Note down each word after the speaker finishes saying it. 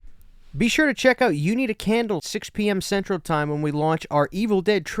Be sure to check out You Need a Candle 6 p.m. Central Time when we launch our Evil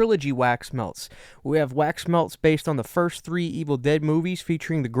Dead Trilogy wax melts. We have wax melts based on the first 3 Evil Dead movies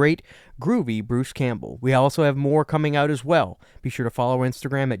featuring the great, groovy Bruce Campbell. We also have more coming out as well. Be sure to follow our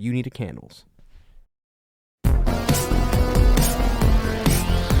Instagram at You Need a Candles.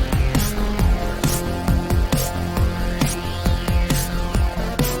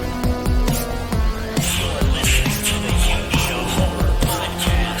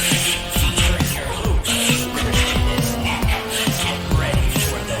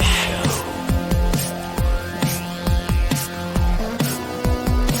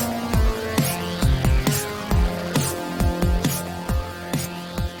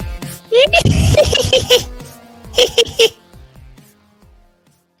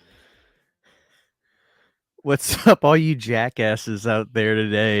 What's up, all you jackasses out there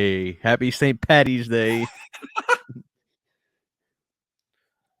today? Happy St. Patty's Day.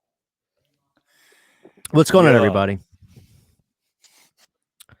 What's going on, everybody?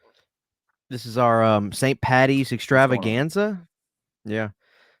 This is our St. Patty's extravaganza. Yeah.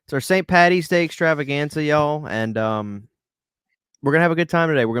 It's our St. Patty's Day extravaganza, y'all. And we're going to have a good time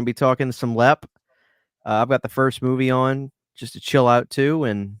today. We're going to be talking some Lep. I've got the first movie on just to chill out too.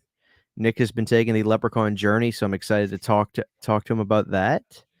 And Nick has been taking the Leprechaun journey, so I'm excited to talk to him about that.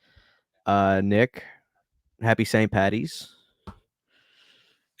 Nick, happy St. Patty's.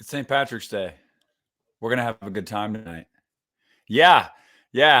 It's St. Patrick's Day. We're going to have a good time tonight. Yeah.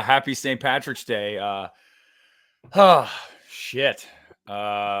 Happy St. Patrick's Day. Shit.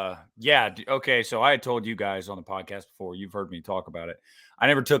 Yeah. Okay. So I had told you guys on the podcast before, you've heard me talk about it. I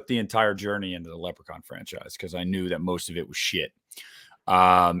never took the entire journey into the Leprechaun franchise because I knew that most of it was shit.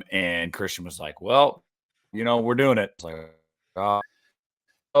 And Christian was like, well, we're doing it. Like,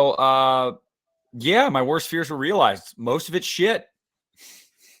 yeah, my worst fears were realized. Most of it's shit.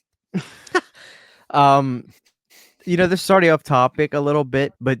 This is already off topic a little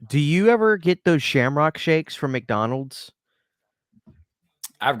bit, but do you ever get those Shamrock shakes from McDonald's?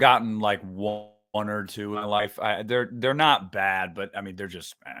 I've gotten like one or two in my life. They're not bad, but I mean, they're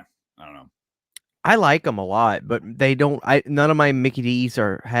just, I don't know. I like them a lot, but they don't. None of my Mickey D's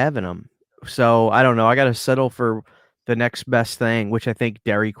are having them, so I don't know. I got to settle for the next best thing, which I think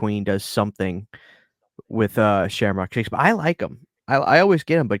Dairy Queen does something with Shamrock shakes. But I like them. I always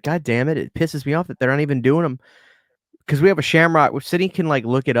get them, but god damn it, it pisses me off that they're not even doing them because we have a Shamrock. City can like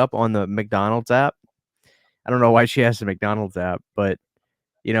look it up on the McDonald's app. I don't know why she has the McDonald's app, but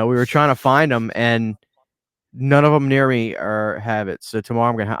we were trying to find them and none of them near me have it. So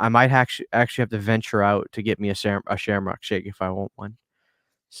tomorrow I might actually have to venture out to get me a Shamrock shake if I want one.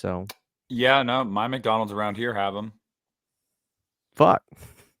 So yeah, no, my McDonald's around here have them. Fuck.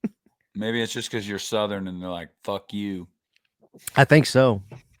 Maybe it's just because you're Southern and they're like, fuck you. I think so.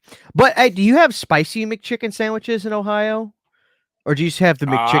 But hey, do you have spicy McChicken sandwiches in Ohio? Or do you just have the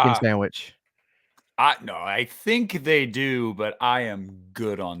McChicken sandwich? No, I think they do, but I am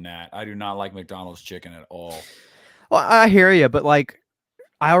good on that. I do not like McDonald's chicken at all. Well, I hear you, but like,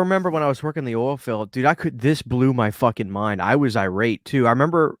 I remember when I was working the oil field, dude, this blew my fucking mind. I was irate too. I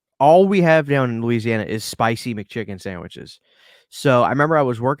remember all we have down in Louisiana is spicy McChicken sandwiches. So I remember I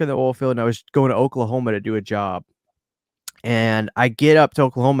was working the oil field and I was going to Oklahoma to do a job. And I get up to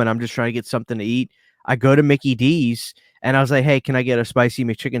Oklahoma and I'm just trying to get something to eat. I go to Mickey D's and I was like, hey, can I get a spicy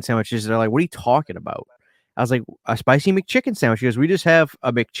McChicken sandwich? They're like, what are you talking about? I was like, a spicy McChicken sandwich. Because we just have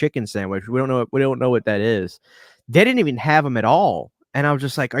a McChicken sandwich. We don't know what that is. They didn't even have them at all. And I was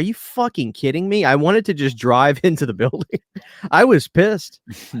just like, are you fucking kidding me? I wanted to just drive into the building. I was pissed.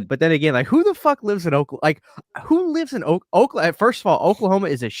 But then again, like, who the fuck lives in Oklahoma? Like, who lives in Oklahoma? First of all, Oklahoma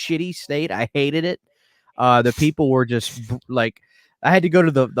is a shitty state. I hated it. The people were just like, I had to go to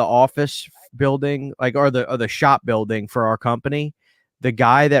the office building, like, or the shop building for our company. The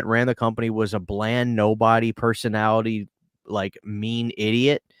guy that ran the company was a bland nobody personality, like mean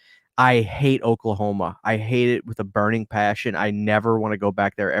idiot. I hate Oklahoma. I hate it with a burning passion. I never want to go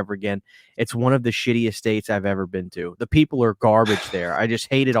back there ever again. It's one of the shittiest states I've ever been to. The people are garbage there. I just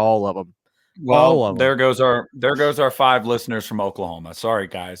hated all of them. Well, there goes our 5 listeners from Oklahoma. Sorry,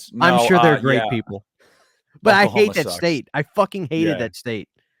 guys. No, I'm sure they're great people. But Oklahoma I hate that sucks. state. I fucking hated that state.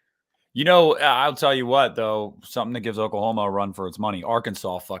 I'll tell you what, though, something that gives Oklahoma a run for its money.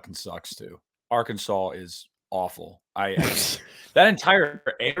 Arkansas fucking sucks, too. Arkansas is awful. That entire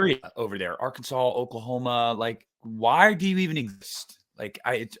area over there, Arkansas, Oklahoma, like, why do you even exist? Like,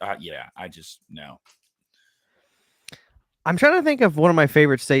 I just, no. I'm trying to think of one of my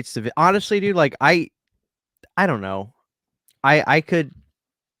favorite states to honestly, dude, like, I don't know. I could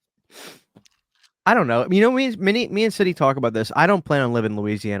I don't know. You know, me and City talk about this. I don't plan on living in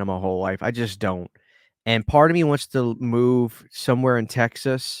Louisiana my whole life. I just don't. And part of me wants to move somewhere in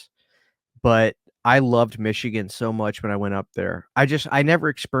Texas, but I loved Michigan so much when I went up there. I never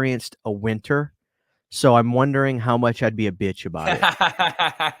experienced a winter, so I'm wondering how much I'd be a bitch about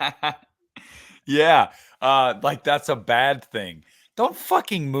it. Yeah, like that's a bad thing. Don't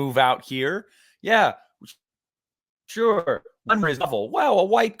fucking move out here. Yeah, sure. Summer is awful. Wow, a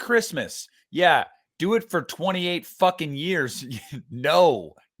white Christmas. Yeah, do it for 28 fucking years.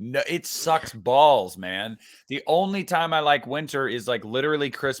 No, no, it sucks balls, man. The only time I like winter is like literally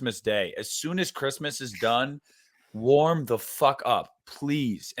Christmas Day. As soon as Christmas is done, warm the fuck up,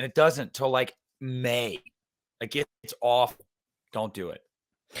 please. And it doesn't till like May. Like it's awful. Don't do it.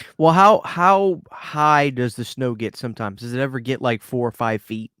 Well, how high does the snow get sometimes? Does it ever get like 4 or 5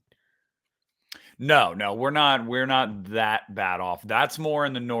 feet? No, no, we're not that bad off. That's more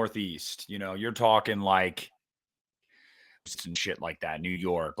in the Northeast. You know, you're talking like and shit like that, New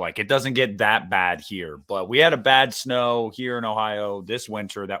York. Like it doesn't get that bad here, but we had a bad snow here in Ohio this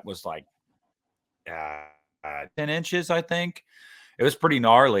winter that was like 10 inches, I think. It was pretty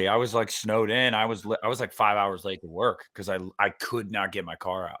gnarly. I was like snowed in. I was like 5 hours late to work because I could not get my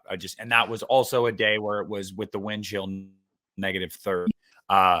car out. And that was also a day where it was with the wind chill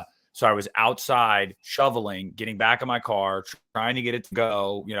 -30. So I was outside shoveling, getting back in my car, trying to get it to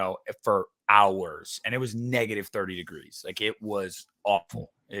go, for hours, and it was -30 degrees. Like it was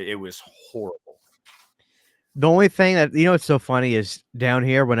awful. It was horrible. The only thing that what's so funny is down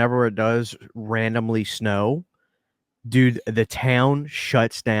here, whenever it does randomly snow, dude, the town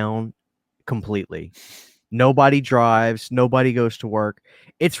shuts down completely. Nobody drives, nobody goes to work.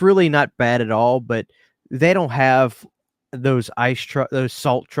 It's really not bad at all, but they don't have those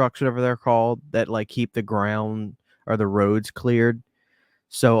salt trucks, whatever they're called, that like keep the ground or the roads cleared.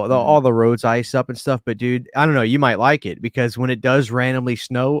 So Mhm. all the roads ice up and stuff. But dude, I don't know, you might like it because when it does randomly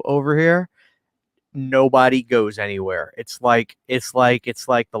snow over here, nobody goes anywhere. It's like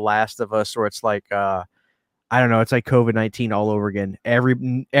The Last of Us, or it's like I don't know, it's like COVID-19 all over again.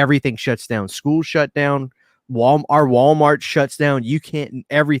 Everything shuts down. Schools shut down. Our Walmart shuts down. You can't.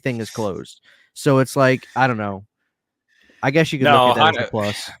 Everything is closed. So it's like I don't know. I guess you could look No, at that as a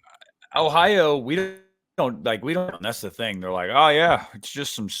plus. Ohio, we don't. That's the thing. They're like, oh yeah, it's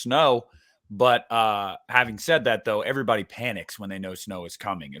just some snow. But having said that, though, everybody panics when they know snow is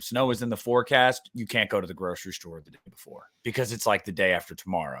coming. If snow is in the forecast, you can't go to the grocery store the day before because it's like the day after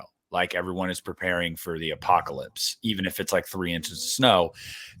tomorrow. Like everyone is preparing for the apocalypse, even if it's like 3 inches of snow.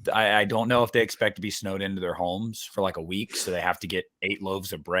 I don't know if they expect to be snowed into their homes for like a week, so they have to get 8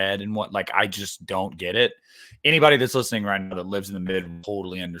 loaves of bread and what. Like I just don't get it. Anybody that's listening right now that lives in the mid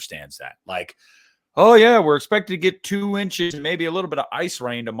totally understands that. Like, oh yeah, we're expected to get 2 inches and maybe a little bit of ice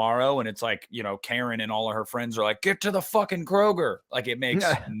rain tomorrow. And it's like, Karen and all of her friends are like, get to the fucking Kroger. Like it makes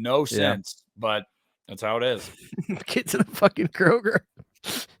no Yeah. sense, but that's how it is. Get to the fucking Kroger.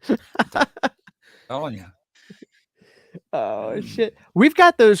 Telling you. Oh shit. We've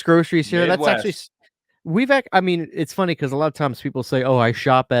got those groceries here. That's actually Midwest. I mean, it's funny because a lot of times people say, "Oh, I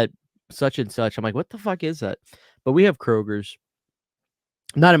shop at such and such." I'm like, "What the fuck is that?" But we have Kroger's.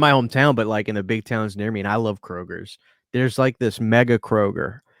 Not in my hometown, but like in the big towns near me, and I love Kroger's. There's like this mega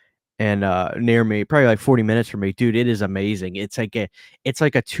Kroger and near me, probably like 40 minutes from me. Dude, it is amazing. It's like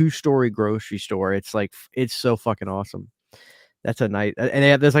a two-story grocery store. It's so fucking awesome. That's a nice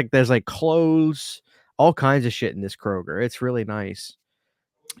and there's like clothes, all kinds of shit in this Kroger. It's really nice,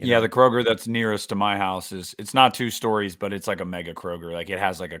 you Yeah, the know. Kroger that's nearest to my house it's not 2 stories, but it's like a mega Kroger. Like it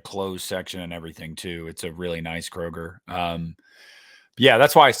has like a closed section and everything too. It's a really nice Kroger. Yeah,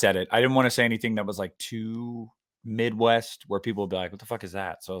 that's why I said it. I didn't want to say anything that was like too Midwest where people would be like, what the fuck is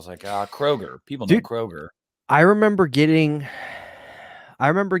that? So I was like, Kroger. People know Dude, Kroger. I remember getting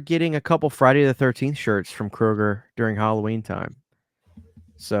a couple Friday the 13th shirts from Kroger during Halloween time.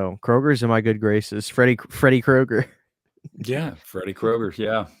 So Kroger's in my good graces. Freddy Kroger. Yeah, Freddy Kroger.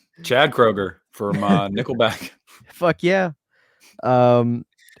 Yeah. Chad Kroger from Nickelback. Fuck yeah. Um,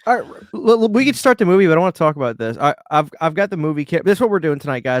 all right, we can start the movie, but I want to talk about this. I've got the movie kit. This is what we're doing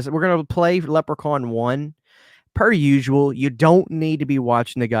tonight, guys. We're gonna play Leprechaun 1. Per usual, you don't need to be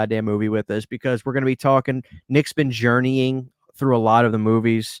watching the goddamn movie with us because we're gonna be talking. Nick's been journeying through a lot of the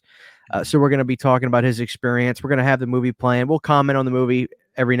movies, so we're gonna be talking about his experience. We're gonna have the movie playing. We'll comment on the movie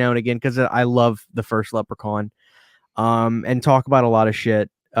every now and again because I love the first Leprechaun. And talk about a lot of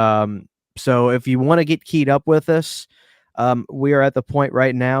shit. So if you want to get keyed up with us, we are at the point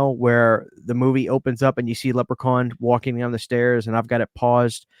right now where the movie opens up and you see Leprechaun walking down the stairs, and I've got it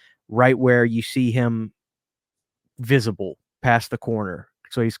paused right where you see him visible past the corner.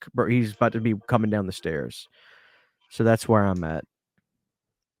 So he's about to be coming down the stairs. So that's where I'm at.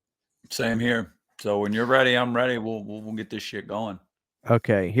 Same here. So when you're ready, I'm ready. We'll get this shit going.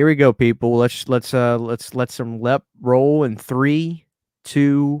 Okay, here we go, people. Let's let some lep roll in 3,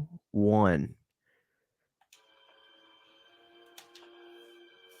 2, 1.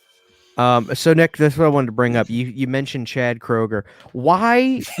 So Nick, this is what I wanted to bring up. You mentioned Chad Kroger.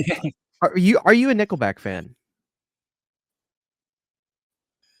 Why are you a Nickelback fan?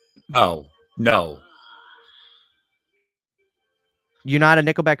 No, no, You're not a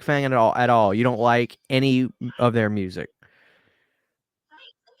Nickelback fan at all. At all. You don't like any of their music,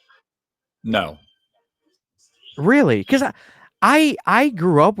 no. really? Because I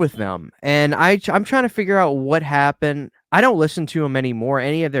grew up with them, and I'm trying to figure out what happened. I don't listen to them anymore,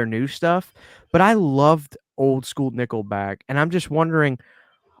 any of their new stuff, but I loved old school Nickelback, and I'm just wondering,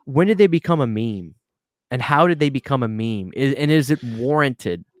 when did they become a meme, and how did they become a meme? Is it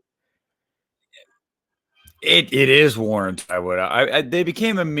warranted? It is warranted. They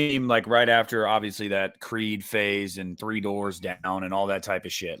became a meme like right after obviously that Creed phase and Three Doors Down and all that type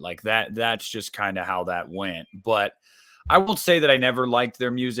of shit. Like that's just kind of how that went. But I won't say that I never liked their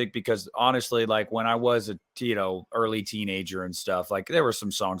music because honestly, like when I was a early teenager and stuff, like there were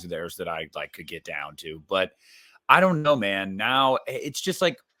some songs of theirs that I like could get down to. But I don't know, man. Now it's just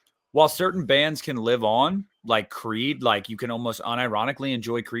like while certain bands can live on, like Creed, like you can almost unironically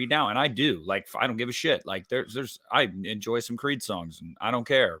enjoy Creed now, and I do. Like I don't give a shit. Like there's I enjoy some Creed songs, and I don't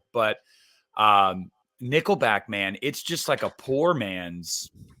care. But Nickelback, man, it's just like a poor man's,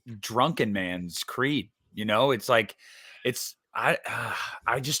 drunken man's Creed. It's like it's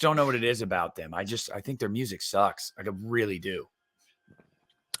I just don't know what it is about them. I think their music sucks. Like I really do.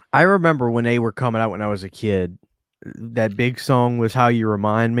 I remember when they were coming out when I was a kid. That big song was "How You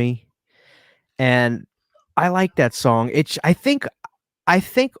Remind Me," and I like that song. I think I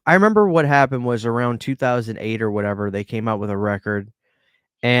remember what happened was around 2008 or whatever. They came out with a record,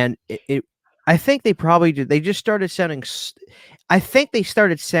 and I think they probably did. They just started sounding. I think they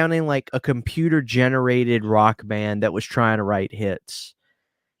started sounding like a computer generated rock band that was trying to write hits,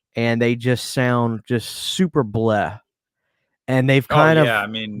 and they just sound just super bleh. And they've Oh kind yeah, of I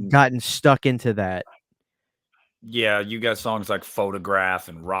mean, gotten stuck into that. yeah, you got songs like Photograph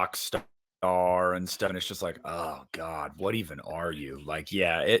and Rockstar and stuff, and it's just like, oh God, what even are you? Like,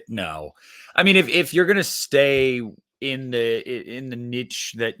 yeah, no. I mean, if you're gonna stay in the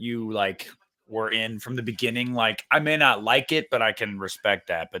niche that you like were in from the beginning, like I may not like it, but I can respect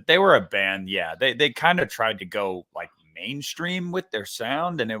that. But they were a band, yeah. They kind of tried to go like mainstream with their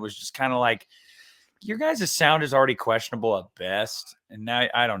sound, and it was just kind of like your guys' sound is already questionable at best. And now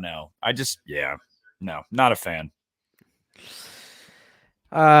I don't know. Yeah, no, not a fan.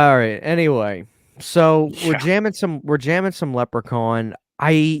 All right. Anyway, so we're Yeah. jamming some Leprechaun.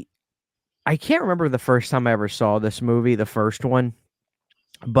 I can't remember the first time I ever saw this movie, the first one,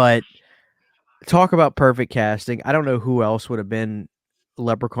 but talk about perfect casting. I don't know who else would have been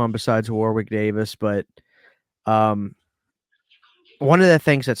Leprechaun besides Warwick Davis, but um, one of the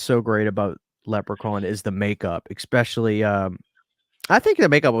things that's so great about Leprechaun is the makeup, especially. I think the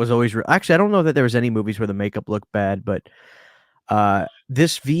makeup was always actually. I don't know that there was any movies where the makeup looked bad, but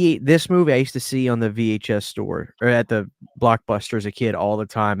this movie I used to see on the VHS store or at the Blockbuster as a kid all the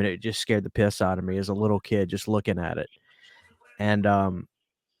time, and it just scared the piss out of me as a little kid just looking at it. And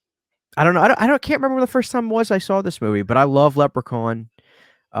I don't know. Can't remember the first time was I saw this movie, but I love Leprechaun.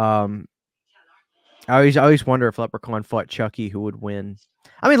 Um, I always wonder if Leprechaun fought Chucky, who would win.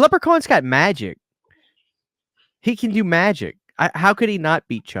 I mean, Leprechaun's got magic. He can do magic. How could he not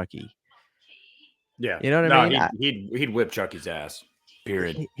beat Chucky? Yeah. You know what I No, mean? he'd whip Chucky's ass.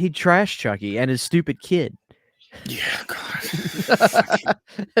 Period. He'd trash Chucky and his stupid kid. Yeah, God.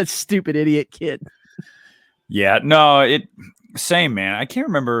 That stupid idiot kid. Yeah, no, same man. I can't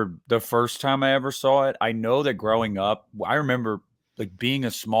remember the first time I ever saw it. I know that growing up, I remember like being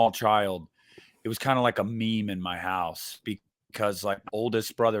a small child, it was kind of like a meme in my house because like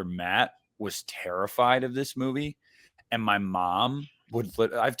oldest brother Matt was terrified of this movie. And my mom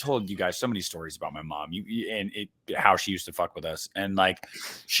I've told you guys so many stories about my mom how she used to fuck with us. And like,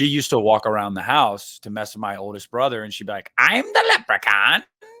 she used to walk around the house to mess with my oldest brother. And she'd be like, I'm the leprechaun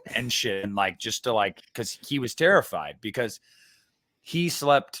and shit. And like, just to like, cause he was terrified because he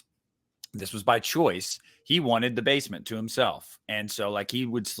slept. This was by choice. He wanted the basement to himself. And so like he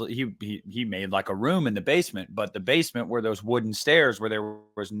made like a room in the basement, but the basement were those wooden stairs where there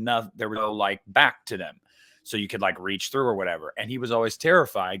was no like back to them. So you could like reach through or whatever. And he was always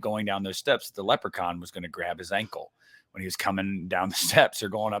terrified going down those steps. The leprechaun was going to grab his ankle when he was coming down the steps or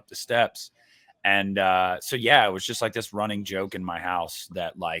going up the steps. And so yeah, it was just like this running joke in my house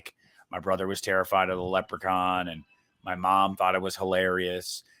that like my brother was terrified of the leprechaun and my mom thought it was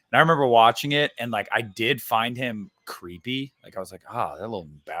hilarious. And I remember watching it and like I did find him creepy. Like I was like, oh, that little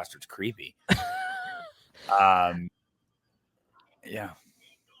bastard's creepy. Um, yeah.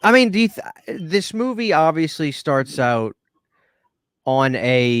 I mean, this movie obviously starts out on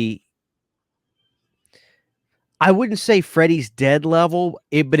I wouldn't say Freddy's Dead level,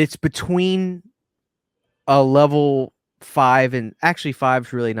 but it's between a level 5 and actually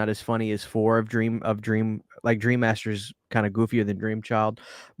 5's really not as funny as 4 of Dream like Dream Master's kind of goofier than Dream Child,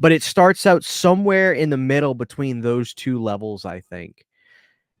 but it starts out somewhere in the middle between those two levels, I think.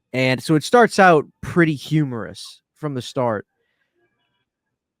 And so it starts out pretty humorous from the start.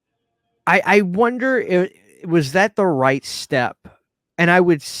 I wonder if, was that the right step? And I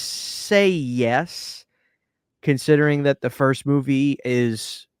would say yes, considering that the first movie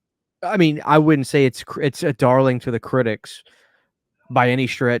is, I mean, I wouldn't say it's a darling to the critics by any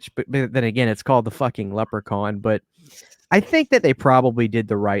stretch, but then again, it's called the fucking Leprechaun. But I think that they probably did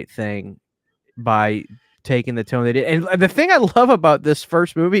the right thing by taking the tone they did. And the thing I love about this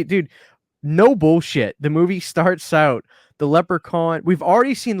first movie, dude, no bullshit. The movie starts out the leprechaun. We've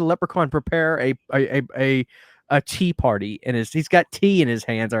already seen the leprechaun prepare a tea party, and he's got tea in his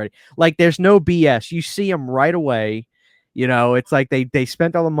hands already. Like there's no BS. You see him right away. You know, it's like they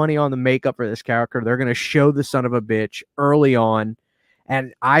spent all the money on the makeup for this character. They're gonna show the son of a bitch early on,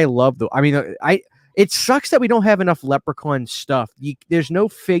 and I love the. I mean, it sucks that we don't have enough leprechaun stuff. There's no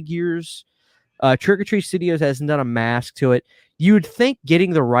figures. Trick or Treat Studios hasn't done a mask to it. You would think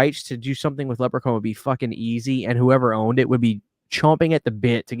getting the rights to do something with Leprechaun would be fucking easy, and whoever owned it would be chomping at the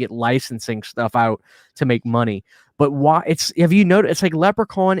bit to get licensing stuff out to make money. But why? Have you noticed? It's like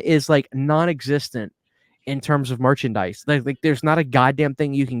Leprechaun is like non-existent in terms of merchandise. Like there's not a goddamn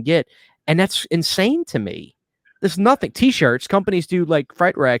thing you can get, and that's insane to me. There's nothing. T-shirts, companies do like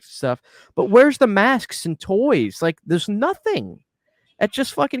fright racks and stuff, but where's the masks and toys? Like there's nothing. That's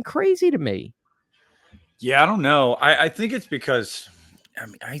just fucking crazy to me. Yeah, I don't know. I think it's because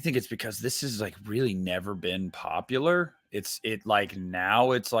I think it's because this has like really never been popular. Like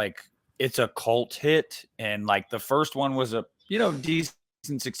now it's like it's a cult hit, and like the first one was a decent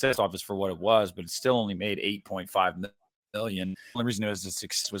success office for what it was, but it still only made 8.5 million. The only reason it was a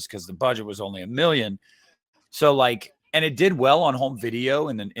success was because the budget was only $1 million. So like, and it did well on home video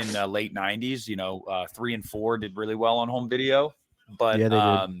in the late 90s. 3 and 4 did really well on home video, but Yeah,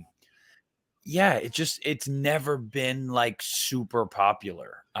 they did. yeah, it's never been like super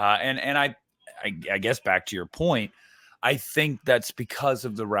popular. And I guess back to your point, I think that's because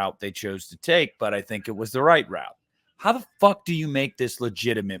of the route they chose to take, but I think it was the right route. How the fuck do you make this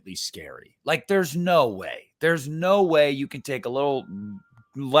legitimately scary? Like, there's no way. There's no way you can take a little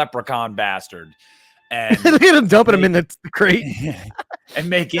leprechaun bastard and Look at him dumping him in the crate and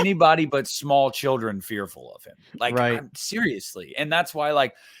make anybody but small children fearful of him. Like, right. Seriously. And that's why,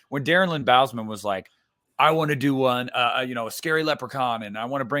 like, when Darren Lynn Bousman was like, I want to do one, a scary leprechaun, and I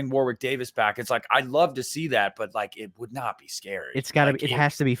want to bring Warwick Davis back. It's like, I'd love to see that, but like, it would not be scary. It's got to like, it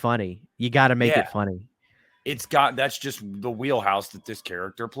has to be funny. You got to make it funny. That's just the wheelhouse that this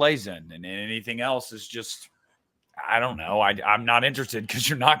character plays in. And anything else is just, I don't know. I'm not interested because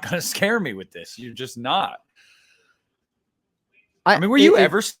you're not going to scare me with this. You're just not. I mean, were you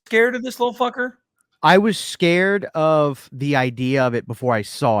ever scared of this little fucker? I was scared of the idea of it before I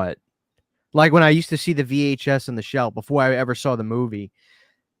saw it. Like when I used to see the VHS on the shelf before I ever saw the movie.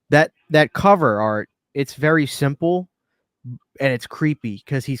 That cover art, it's very simple and it's creepy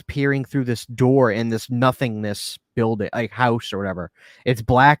because he's peering through this door in this nothingness building, like house or whatever. It's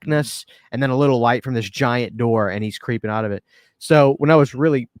blackness and then a little light from this giant door, and he's creeping out of it. So when I was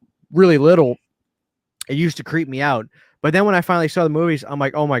really, really little, it used to creep me out. But then when I finally saw the movies, I'm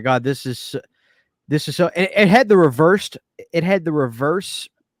like, oh my God, this is so. It had the reversed. It had the reverse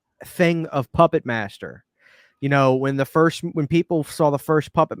thing of Puppet Master. When people saw the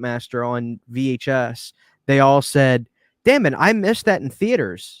first Puppet Master on VHS, they all said, damn it, I missed that in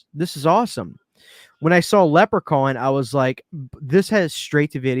theaters. This is awesome. When I saw Leprechaun, I was like, this has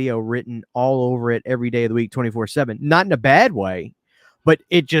straight to video written all over it every day of the week, 24/7. Not in a bad way, but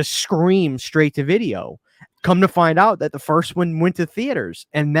it just screams straight to video. Come to find out that the first one went to theaters,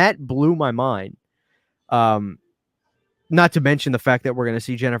 and that blew my mind. Not to mention the fact that we're going to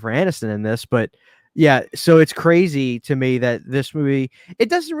see Jennifer Aniston in this, but yeah, so it's crazy to me that this movie, it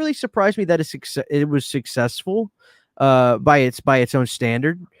doesn't really surprise me that it was successful by its own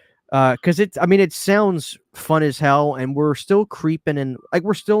standard. Because it sounds fun as hell, and we're still creeping in, like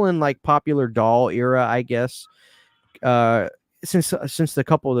we're still in like popular doll era, I guess. since the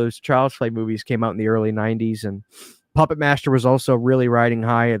couple of those Child's Play movies came out in the early '90s, and Puppet Master was also really riding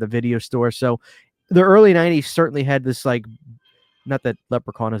high at the video store. So the early '90s certainly had this like, not that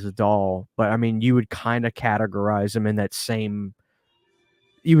Leprechaun is a doll, but I mean you would kind of categorize him in that same.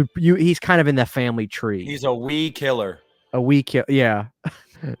 He's kind of in that family tree. He's a wee killer. A week, yeah.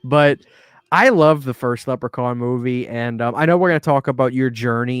 But I love the first Leprechaun movie, and I know we're going to talk about your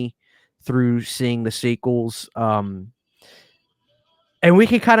journey through seeing the sequels. And we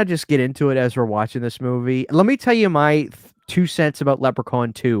can kind of just get into it as we're watching this movie. Let me tell you my 2 cents about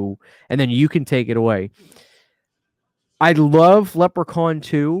Leprechaun 2, and then you can take it away. I love Leprechaun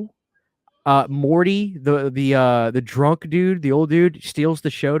 2. Morty, the drunk dude, the old dude, steals the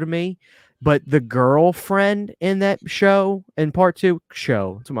show to me. But the girlfriend in that show, in part 2,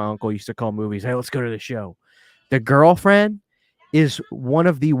 show, that's what my uncle used to call movies. Hey, let's go to the show. The girlfriend is one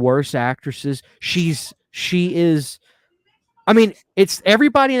of the worst actresses. She is. I mean, it's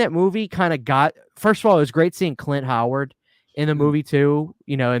everybody in that movie kind of got. First of all, it was great seeing Clint Howard in the movie too.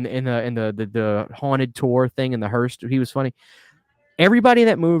 You know, in the haunted tour thing in the Hearst, he was funny. Everybody in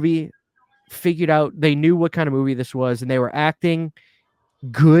that movie figured out, they knew what kind of movie this was, and they were acting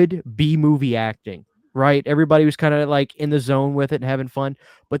good B-movie acting, right? Everybody was kind of like in the zone with it and having fun.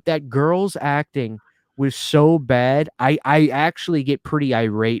 But that girl's acting was so bad. I actually get pretty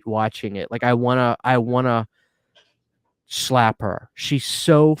irate watching it. Like I wanna slap her. She's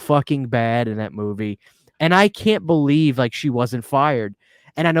so fucking bad in that movie. And I can't believe like she wasn't fired.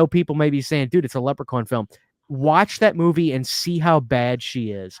 And I know people may be saying, dude, it's a Leprechaun film. Watch that movie and see how bad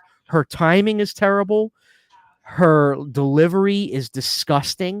she is. Her timing is terrible. Her delivery is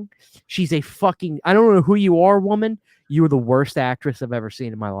disgusting. She's a fucking, I don't know who you are, woman. You're the worst actress I've ever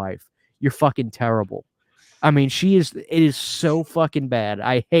seen in my life. You're fucking terrible. I mean, it is so fucking bad.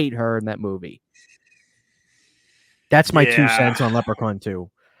 I hate her in that movie. That's my 2 cents on Leprechaun 2.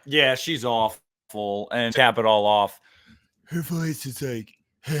 Yeah, she's awful. And to cap it all off, her voice is like,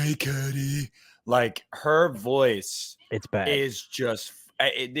 hey, Cody. Like, her voice It's bad. Is just,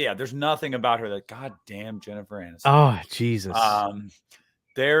 there's nothing about her that, goddamn Jennifer Aniston. Oh, Jesus.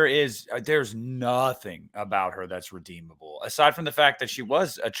 There's nothing about her that's redeemable, aside from the fact that she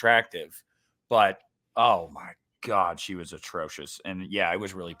was attractive, but oh my God, she was atrocious. And yeah, it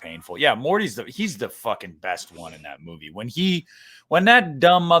was really painful. Yeah, he's the fucking best one in that movie. When that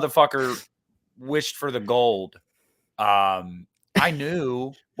dumb motherfucker wished for the gold, I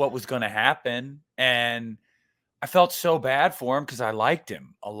knew what was going to happen, and I felt so bad for him because I liked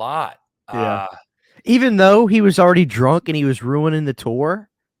him a lot. Yeah. Even though he was already drunk and he was ruining the tour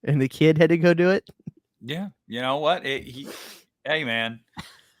and the kid had to go do it. Yeah. You know what? Hey, man,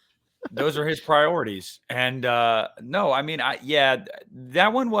 those are his priorities. And no, I mean,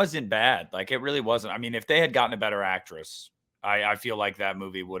 that one wasn't bad. Like, it really wasn't. I mean, if they had gotten a better actress, I feel like that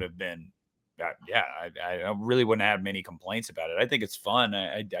movie would have been, I really wouldn't have many complaints about it. I think it's fun.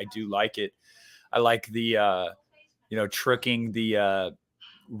 I do like it. I like the, tricking the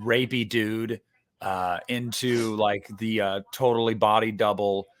rapey dude into like the totally body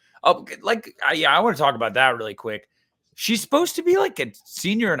double. Oh, like, I want to talk about that really quick. She's supposed to be like a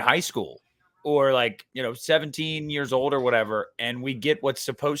senior in high school or like, 17 years old or whatever. And we get what's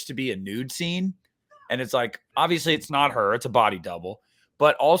supposed to be a nude scene. And it's like, obviously it's not her, it's a body double.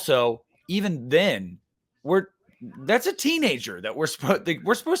 But also, even then, that's a teenager that we're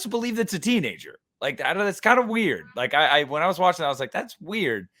supposed to believe that's a teenager. Like, that's kind of weird. Like, I when I was watching, I was like, that's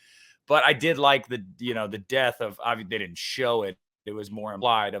weird. But I did like the death of, obviously they didn't show it. It was more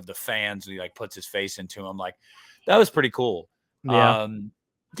implied of the fans. He like puts his face into him. Like, that was pretty cool. Yeah.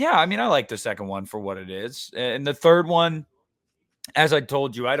 Yeah. I mean, I like the second one for what it is. And the third one, as I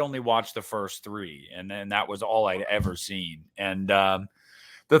told you, I'd only watched the first 3, and then that was all I'd ever seen. And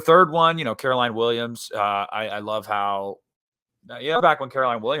the third one, Caroline Williams, I love how, back when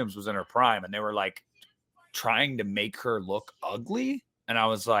Caroline Williams was in her prime and they were like trying to make her look ugly. And I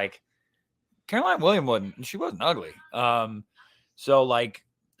was like, Caroline Williams wasn't ugly. So like,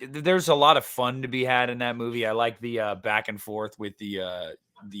 there's a lot of fun to be had in that movie. I like the back and forth with the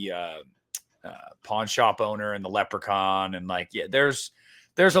pawn shop owner and the leprechaun. And like, yeah, there's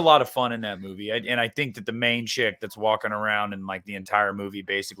a lot of fun in that movie. And I think that the main chick that's walking around in like the entire movie,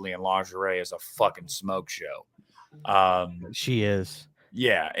 basically in lingerie, is a fucking smoke show. She is.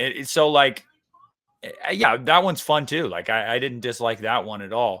 Yeah. So like, yeah, that one's fun too. Like I didn't dislike that one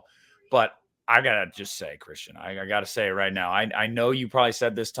at all, but I gotta just say, Christian, I gotta say it right now. I know you probably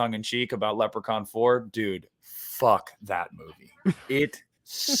said this tongue in cheek about Leprechaun 4, dude. Fuck that movie. It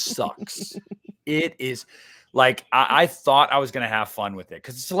sucks. It is like, I thought I was gonna have fun with it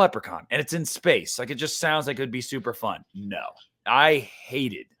because it's a leprechaun and it's in space. Like, it just sounds like it would be super fun. No, I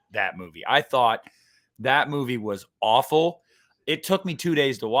hated that movie. I thought that movie was awful. It took me 2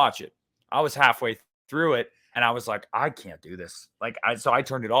 days to watch it. I was halfway through it and I was like, I can't do this. So I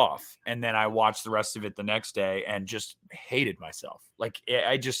turned it off and then I watched the rest of it the next day and just hated myself. Like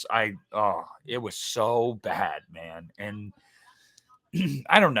it was so bad, man. And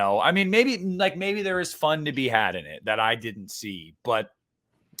I don't know. I mean, maybe there is fun to be had in it that I didn't see, but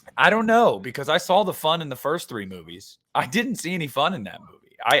I don't know because I saw the fun in the first 3 movies. I didn't see any fun in that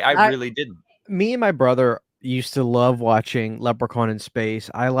movie. I I really didn't. Me and my brother used to love watching Leprechaun in Space.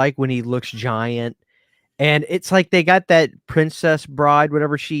 I like when he looks giant. And it's like they got that princess bride,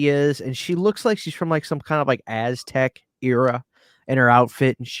 whatever she is, and she looks like she's from like some kind of like Aztec era in her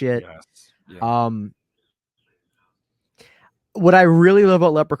outfit and shit. Yes. Yeah. What I really love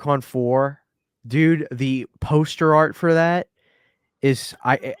about Leprechaun 4, dude, the poster art for that is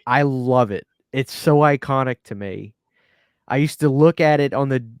I love it. It's so iconic to me. I used to look at it on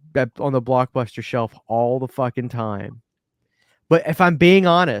the Blockbuster shelf all the fucking time. But if I'm being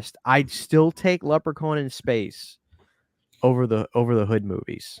honest, I'd still take Leprechaun in Space over the Hood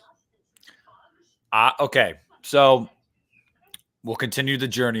movies. Okay. So we'll continue the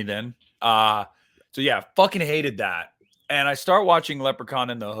journey then. So yeah, fucking hated that. And I start watching Leprechaun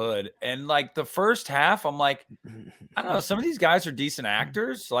in the Hood, and like the first half, I'm like, I don't know, some of these guys are decent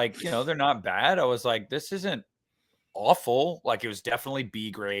actors. Like, they're not bad. I was like, this isn't awful. Like, it was definitely B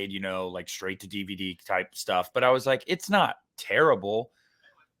grade, like straight to DVD type stuff. But I was like, it's not terrible.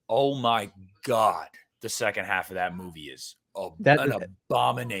 Oh my God. The second half of that movie is an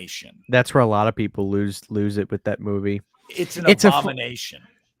abomination. That's where a lot of people lose it with that movie. It's an abomination.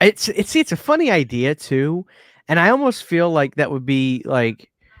 It's a funny idea too, and I almost feel like that would be like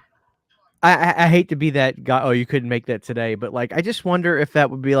I hate to be that guy. Oh, you couldn't make that today, but like I just wonder if that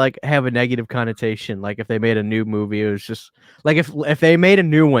would be like have a negative connotation. Like if they made a new movie, it was just like if they made a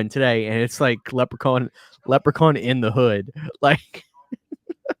new one today and it's like Leprechaun in the Hood, like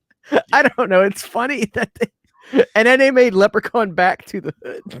I don't know. It's funny that and then they made Leprechaun Back to the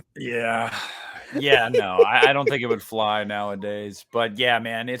Hood. Yeah. Yeah, no, I don't think it would fly nowadays. But yeah,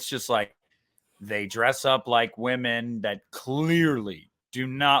 man, it's just like they dress up like women that clearly do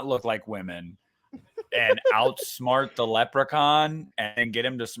not look like women and outsmart the leprechaun and get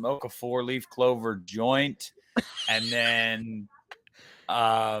him to smoke a 4-leaf clover joint. And then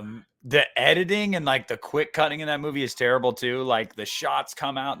the editing and like the quick cutting in that movie is terrible too. Like the shots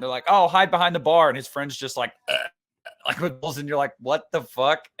come out and they're like, oh, hide behind the bar. And his friend's just like with bulls, and you're like, what the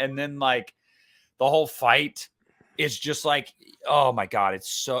fuck? And then like the whole fight is just like, oh my God,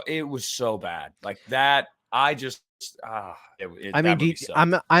 it was so bad. Like that, I just I mean,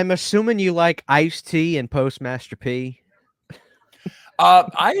 I'm assuming you like Ice-T and Postmaster P.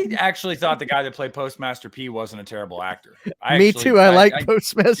 I actually thought the guy that played Postmaster P wasn't a terrible actor. Me too. I like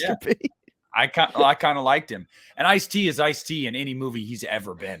Postmaster P. I kind of liked him. And Ice-T is Ice-T in any movie he's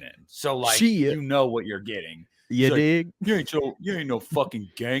ever been in. So like, you know what you're getting. You dig? Like, you ain't no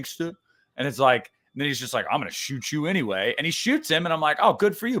fucking gangster. And it's like, and then he's just like, I'm going to shoot you anyway. And he shoots him. And I'm like, oh,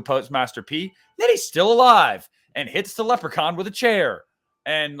 good for you, Postmaster P. Then he's still alive and hits the leprechaun with a chair.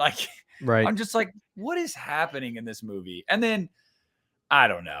 And like, right. I'm just like, what is happening in this movie? And then, I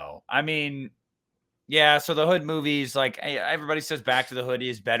don't know. I mean, yeah, so the Hood movies, like everybody says Back to the Hood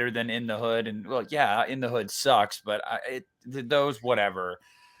is better than In the Hood. And well, yeah, In the Hood sucks, but those, whatever.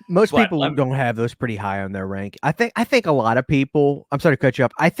 Most people don't have those pretty high on their rank. I think a lot of people. I'm sorry to cut you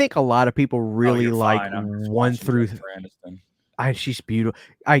up. I think a lot of people really like 1 through. She's beautiful.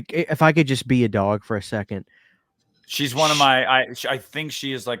 If I could just be a dog for a second. She's one of my. I think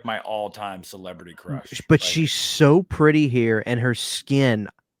she is like my all-time celebrity crush. But she's so pretty here, and her skin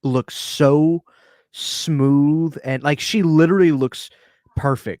looks so smooth, and like she literally looks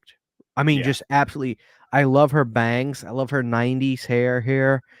perfect. I mean, just absolutely. I love her bangs. I love her 90s hair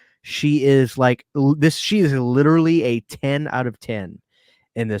here. She is like this. She is literally a 10 out of 10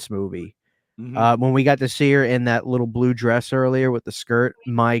 in this movie. Mm-hmm. When we got to see her in that little blue dress earlier with the skirt,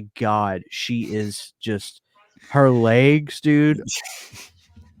 my God, she is just her legs, dude.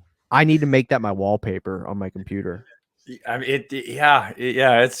 I need to make that my wallpaper on my computer. I mean,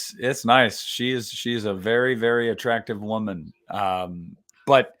 it's nice. She is a very, very attractive woman.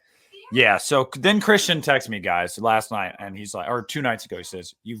 But yeah, so then Christian texted me, guys, last night, and he's like, or 2 nights ago, he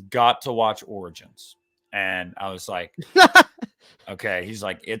says, you've got to watch Origins. And I was like, okay. He's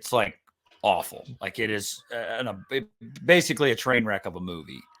like, it's like awful. Like it is basically a train wreck of a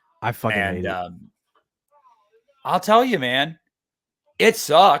movie. I fucking hate it. I'll tell you, man, it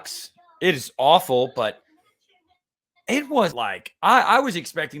sucks. It is awful, but It was like I was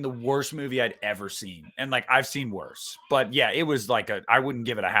expecting the worst movie I'd ever seen, and like I've seen worse. But yeah, it was like I wouldn't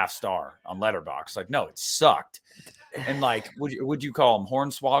give it a half star on Letterboxd. Like, no, it sucked. And like, would you call him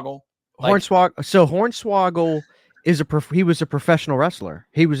Hornswoggle? Like, Hornswoggle. So Hornswoggle is he was a professional wrestler.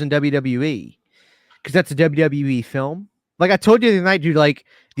 He was in WWE because that's a WWE film. Like I told you the other night, dude. Like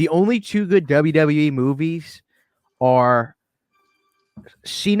the only two good WWE movies are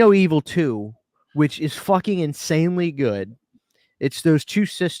See No Evil 2, which is fucking insanely good. It's those two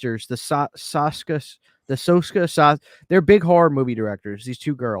sisters, the Soska they're big horror movie directors, these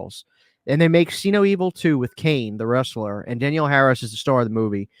two girls. And they make See No Evil 2 with Kane, the wrestler, and Danielle Harris is the star of the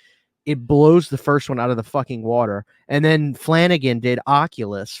movie. It blows the first one out of the fucking water. And then Flanagan did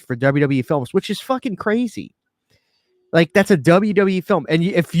Oculus for WWE Films, which is fucking crazy. Like that's a WWE film, and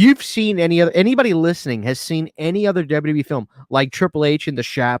if you've seen anybody listening has seen any other WWE film like Triple H and The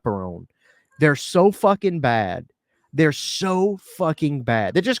Chaperone, they're so fucking bad. They're so fucking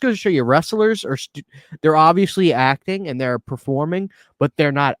bad. That just goes to show you wrestlers they're obviously acting and they're performing, but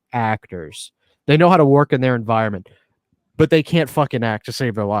they're not actors. They know how to work in their environment, but they can't fucking act to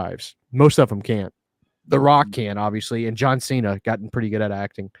save their lives. Most of them can't. The Rock can, obviously, and John Cena gotten pretty good at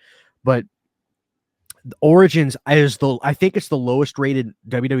acting, but Origins is I think it's the lowest rated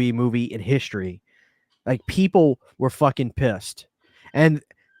WWE movie in history. Like people were fucking pissed. And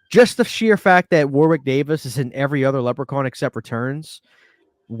just the sheer fact that Warwick Davis is in every other Leprechaun except Returns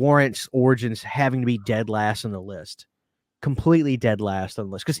warrants Origins having to be dead last on the list. Completely dead last on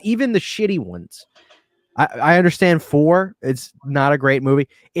the list. Because even the shitty ones, I understand 4, it's not a great movie.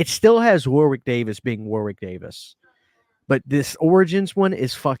 It still has Warwick Davis being Warwick Davis. But this Origins one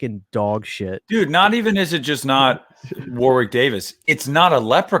is fucking dog shit. dude, not even is it just not Warwick Davis. It's not a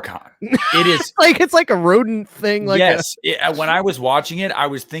leprechaun. It is it's like a rodent thing. Like yes. When I was watching it, I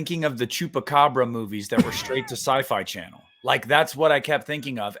was thinking of the Chupacabra movies that were straight to Sci-Fi Channel. Like that's what I kept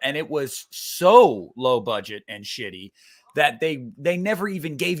thinking of, and it was so low budget and shitty that they never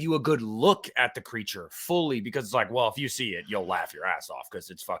even gave you a good look at the creature fully because it's like, well, if you see it, you'll laugh your ass off because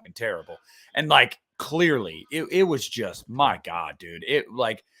it's fucking terrible. And like clearly, it was just my god, dude. It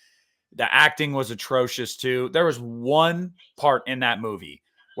like the acting was atrocious too. There was one part in that movie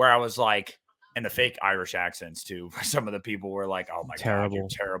where I was like, and the fake Irish accents too. Some of the people were like, "Oh my god, you're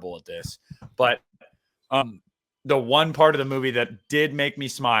terrible at this." But the one part of the movie that did make me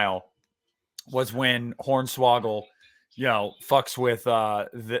smile was when Hornswoggle, fucks with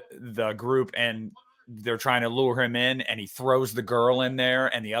the group and they're trying to lure him in, and he throws the girl in there,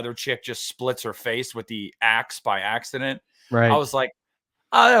 and the other chick just splits her face with the axe by accident. right. I was like,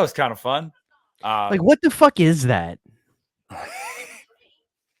 oh, that was kind of fun. Like, what the fuck is that?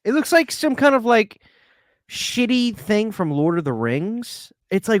 It looks like some kind of like shitty thing from Lord of the Rings.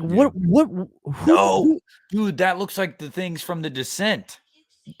 It's like no, dude, that looks like the things from The Descent.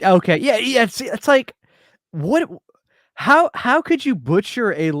 Okay, yeah. It's like what? How could you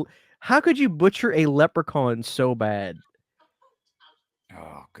butcher a leprechaun so bad?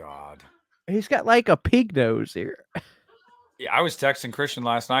 Oh God, he's got like a pig nose here. Yeah, I was texting Christian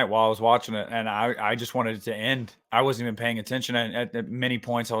last night while I was watching it, and I just wanted it to end. I wasn't even paying attention, and at many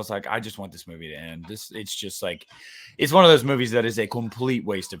points I was like, I just want this movie to end. It's just like, it's one of those movies that is a complete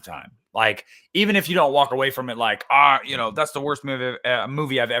waste of time. Like, even if you don't walk away from it like, that's the worst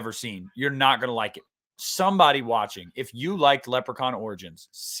movie I've ever seen, you're not gonna like it. Somebody watching, if you liked Leprechaun Origins,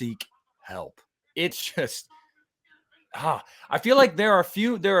 seek help. It's just. I feel like there are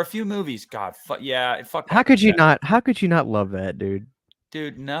a few movies. God, fuck. How could you not? How could you not love that, dude?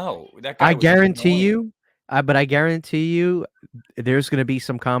 Dude, no. That guy. I guarantee you. But I guarantee you, there's gonna be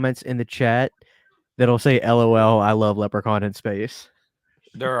some comments in the chat that'll say, "LOL, I love Leprechaun in Space."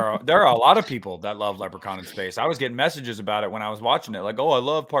 There are a lot of people that love Leprechaun in Space. I was getting messages about it when I was watching it, like, "Oh, I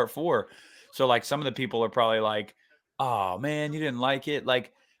love Part 4." So like, some of the people are probably like, "Oh man, you didn't like it."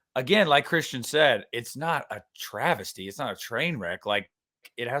 Like. Again, like Christian said, it's not a travesty. It's not a train wreck. Like,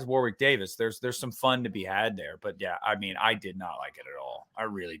 it has Warwick Davis. There's some fun to be had there. But yeah, I mean, I did not like it at all. I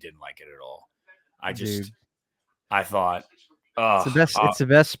really didn't like it at all. I thought, it's the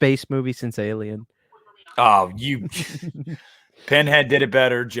best space movie since Alien. Oh, Pinhead did it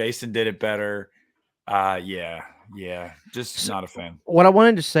better. Jason did it better. Yeah, just not a fan. What I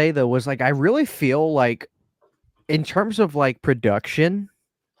wanted to say though was like, I really feel like, in terms of like production,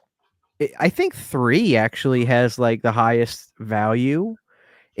 I think 3 actually has like the highest value.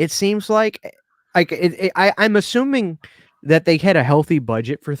 It seems like I'm assuming that they had a healthy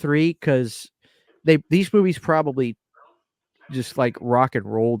budget for 3 because these movies probably just like rock and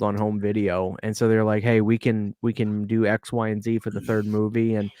rolled on home video, and so they're like, hey, we can do X, Y, and Z for the third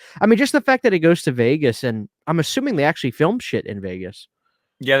movie. And I mean, just the fact that it goes to Vegas, and I'm assuming they actually filmed shit in Vegas.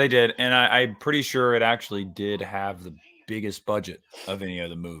 Yeah, they did, and I'm pretty sure it actually did have the biggest budget of any of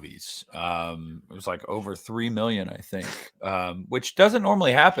the movies. It was like over 3 million, I think, which doesn't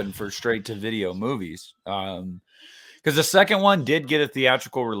normally happen for straight to video movies. Because the second one did get a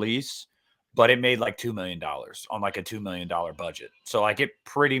theatrical release, but it made like $2 million on like a $2 million budget. So like it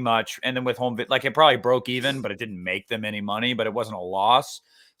pretty much, and then with like it probably broke even, but it didn't make them any money, but it wasn't a loss.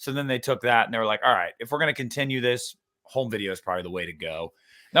 So then they took that and they were like, all right, if we're going to continue this, home video is probably the way to go.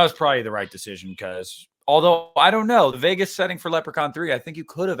 And that was probably the right decision because although I don't know, the Vegas setting for Leprechaun 3, I think you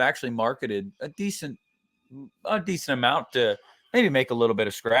could have actually marketed a decent amount to maybe make a little bit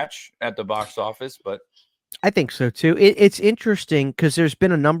of scratch at the box office, but I think so too. It's interesting because there's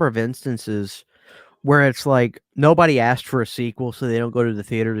been a number of instances where it's like nobody asked for a sequel, so they don't go to the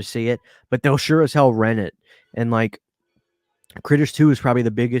theater to see it, but they'll sure as hell rent it. And like Critters 2 is probably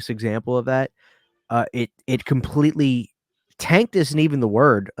the biggest example of that. It completely tanked isn't even the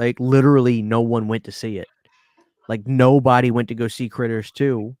word. Like literally no one went to see it. Like nobody went to go see Critters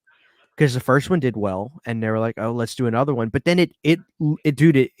 2 because the first one did well, and they were like, "Oh, let's do another one." But then it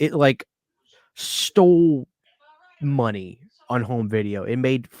like stole money on home video. It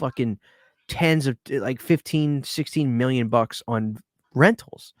made fucking tens of like 15, 16 million bucks on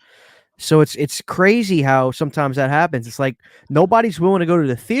rentals. So it's crazy how sometimes that happens. It's like nobody's willing to go to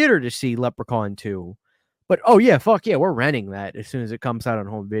the theater to see Leprechaun 2. But oh yeah, fuck yeah, we're renting that as soon as it comes out on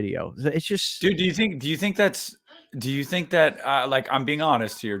home video. It's just dude, do you think that like I'm being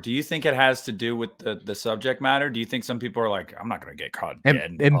honest here, do you think it has to do with the subject matter? Do you think some people are like, I'm not going to get caught dead in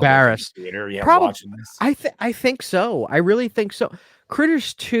public in embarrassed. the theater Probably watching this? I think so. I really think so.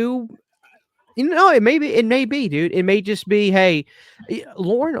 Critters 2, you know, it may be, dude. It may just be, hey,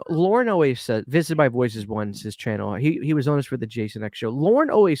 Lauren always says, Visited by Voices one's his channel. He was on us for the Jason X show. Lauren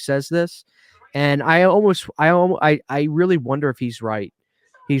always says this, and I really wonder if he's right.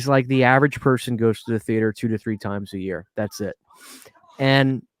 He's like, the average person goes to the theater 2 to 3 times a year. That's it.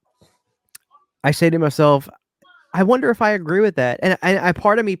 And I say to myself, I wonder if I agree with that. And I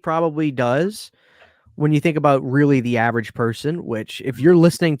part of me probably does when you think about really the average person, which if you're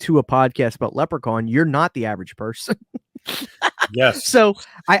listening to a podcast about Leprechaun, you're not the average person. Yes. So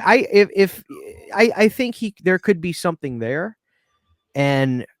I think there could be something there.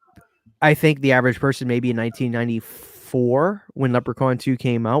 And I think the average person maybe in 1994 when Leprechaun 2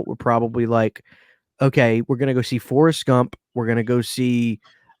 came out were probably like, okay, we're gonna go see Forrest Gump. We're gonna go see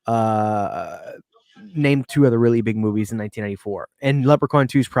name 2 other really big movies in 1994. And Leprechaun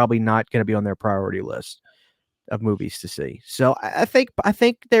 2 is probably not gonna be on their priority list of movies to see. So I think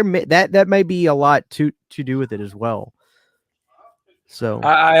that may be a lot to do with it as well. So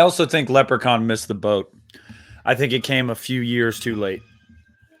I also think Leprechaun missed the boat. I think it came a few years too late.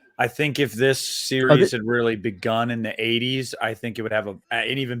 I think if this series had really begun in the 80s, I think it would have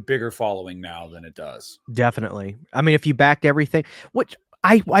an even bigger following now than it does. Definitely. I mean, if you backed everything, which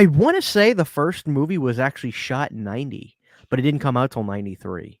I want to say the first movie was actually shot in 90, but it didn't come out till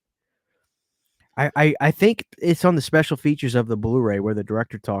 93. I think it's on the special features of the Blu-ray where the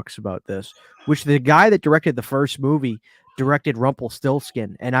director talks about this, which the guy that directed the first movie directed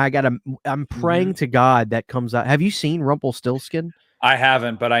Rumpelstiltskin, and I'm praying to God that comes out. Have you seen Rumpelstiltskin? I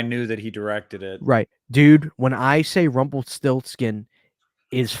haven't, but I knew that he directed it. Right. Dude, when I say Rumpelstiltskin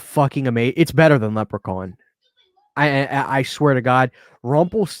is fucking amazing, it's better than Leprechaun. I swear to God,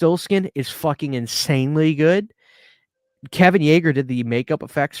 Rumpelstiltskin is fucking insanely good. Kevin Yeager did the makeup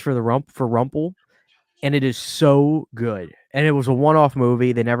effects for Rumpel, and it is so good. And it was a one-off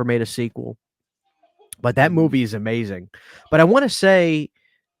movie. They never made a sequel. But that movie is amazing. But I want to say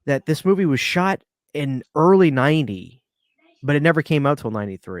that this movie was shot in early 90, but it never came out till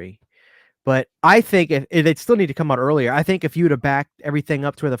 93. But I think if it still need to come out earlier. I think if you would have backed everything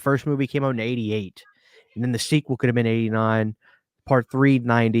up to where the first movie came out in 88, and then the sequel could have been 89, part 3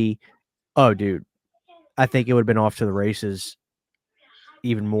 90. Oh, dude. I think it would have been off to the races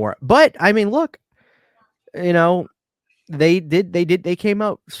even more. But I mean, look, you know, they came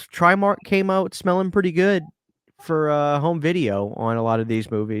out, Trimark came out smelling pretty good for home video on a lot of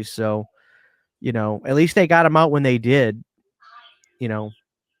these movies. So, you know, at least they got them out when they did. You know,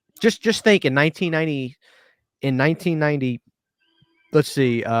 just think in 1990, let's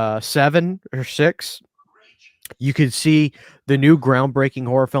see, 7 or 6, you could see the new groundbreaking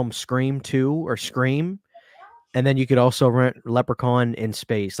horror film Scream 2 or Scream. And then you could also rent Leprechaun in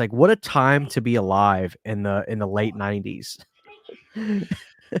space. Like, what a time to be alive in the late 90s.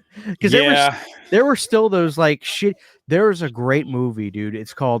 Because Yeah. There were still those like shit. There's a great movie, dude.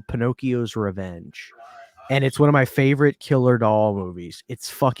 It's called Pinocchio's Revenge, and it's one of my favorite killer doll movies. It's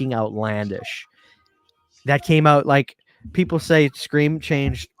fucking outlandish. That came out like people say Scream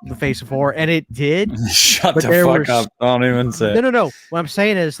changed the face of horror, and it did. Shut But the there fuck was up. Don't even say no, it. no, no. What I'm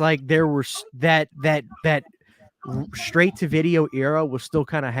saying is like there was that straight to video era was still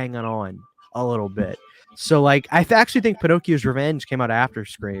kind of hanging on a little bit. So like actually think Pinocchio's Revenge came out after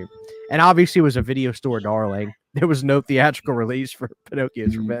Scream, and obviously it was a video store darling. There was no theatrical release for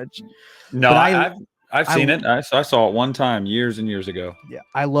Pinocchio's Revenge. No, But I've seen it. I saw it one time years and years ago. yeah,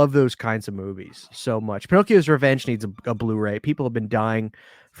 I love those kinds of movies so much. Pinocchio's Revenge needs a Blu-ray. People have been dying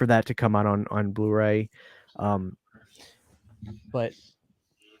for that to come out on Blu-ray. But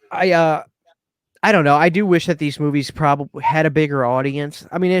I don't know. I do wish that these movies probably had a bigger audience.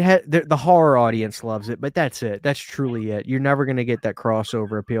 I mean, it had the horror audience loves it, but that's it. That's truly it. You're never going to get that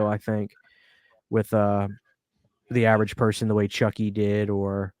crossover appeal, I think, with the average person the way Chucky did,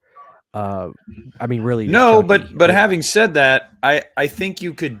 or I mean, really, just No, Chucky. but having said that, I think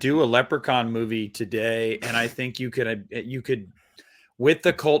you could do a Leprechaun movie today, and I think you could with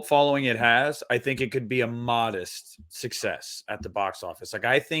the cult following it has, I think it could be a modest success at the box office. Like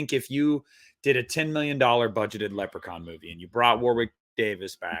I think if you did a $10 million budgeted Leprechaun movie and you brought Warwick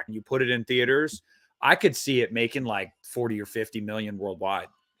Davis back and you put it in theaters, I could see it making like 40 or 50 million worldwide.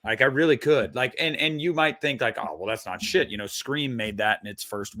 Like I really could. Like and you might think like, oh, well, that's not shit. You know, Scream made that in its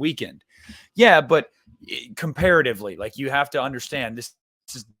first weekend. Yeah, but comparatively, like you have to understand this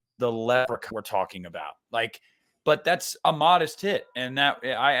is the Leprechaun we're talking about. Like, but that's a modest hit, and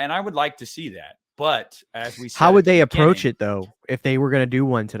I would like to see that. But as we said, how would they approach it though if they were going to do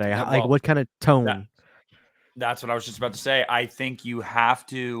one today? well, Like what kind of tone? That's what I was just about to say. I think you have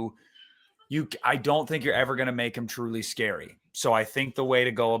to. I don't think you're ever going to make him truly scary. So I think the way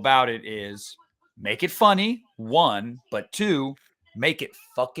to go about it is make it funny, one, but two, make it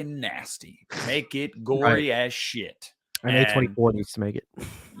fucking nasty. Make it gory Right. as shit. And A24 needs to make it.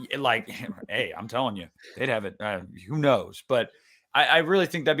 Like, hey, I'm telling you, they'd have it. Who knows? But I really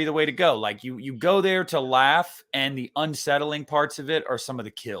think that'd be the way to go. Like you go there to laugh, and the unsettling parts of it are some of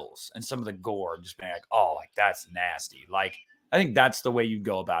the kills and some of the gore. Just being like, oh, like that's nasty. Like I think that's the way you'd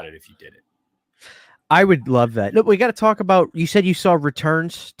go about it if you did it. I would love that. Look, we got to talk about. You said you saw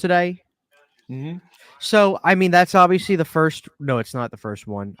Returns today. Mm-hmm. So, I mean, that's obviously the first. No, it's not the first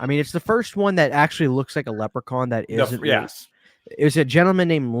one. I mean, it's the first one that actually looks like a leprechaun that isn't. Yes. It was a gentleman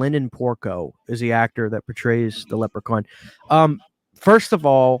named Lyndon Porco is the actor that portrays the leprechaun. First of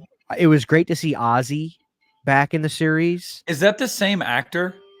all, it was great to see Ozzy back in the series. Is that the same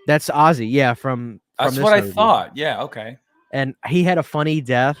actor? That's Ozzy, yeah, from That's this what movie. I thought. Yeah, okay. And he had a funny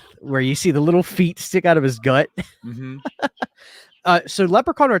death where you see the little feet stick out of his gut. Mm-hmm. So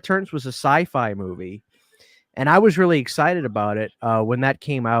Leprechaun Returns was a sci-fi movie, and I was really excited about it when that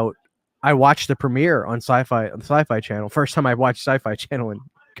came out. I watched the premiere on Sci-Fi Channel. First time I watched Sci-Fi Channel in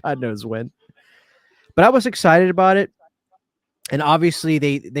God knows when. But I was excited about it, and obviously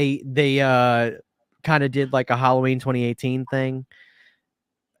they kind of did like a Halloween 2018 thing,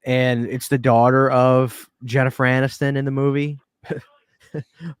 and it's the daughter of Jennifer Aniston in the movie.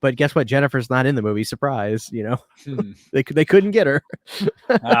 But guess what? Jennifer's not in the movie. Surprise, you know. They couldn't get her.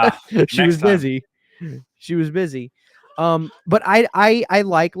 She was busy. She was busy. But I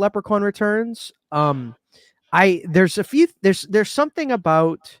like Leprechaun Returns. There's something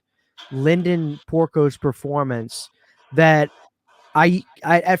about Lyndon Porco's performance that I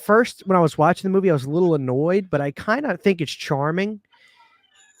at first when I was watching the movie I was a little annoyed, but I kind of think it's charming.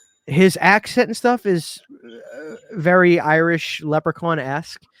 His accent and stuff is very Irish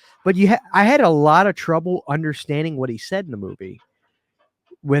leprechaun-esque, but I had a lot of trouble understanding what he said in the movie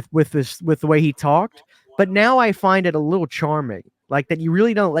with the way he talked. But now I find it a little charming, like that you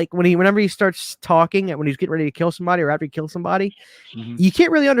really don't like whenever he starts talking and when he's getting ready to kill somebody or after he kills somebody, you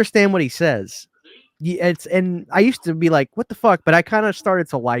can't really understand what he says. And I used to be like, what the fuck? But I kind of started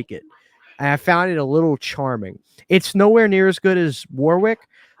to like it. And I found it a little charming. It's nowhere near as good as Warwick,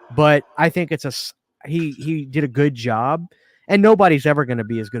 but I think he did a good job. And nobody's ever going to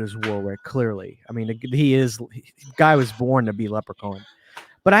be as good as Warwick, clearly. I mean, guy was born to be Leprechaun.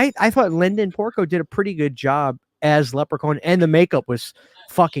 But I thought Lyndon Porco did a pretty good job as Leprechaun, and the makeup was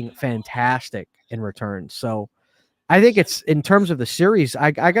fucking fantastic in Return. So I think it's, in terms of the series,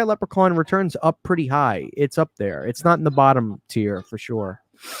 I got Leprechaun Returns up pretty high. It's up there. It's not in the bottom tier for sure.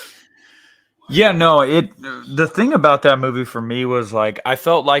 Yeah, no, the thing about that movie for me was like I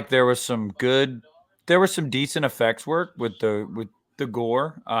felt like there was some decent effects work with the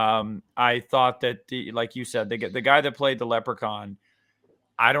gore. I thought that like you said, the guy that played the Leprechaun,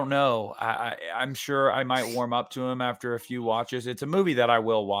 I don't know. I'm sure I might warm up to him after a few watches. It's a movie that I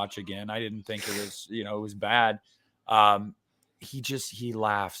will watch again. I didn't think it was, it was bad. Um, he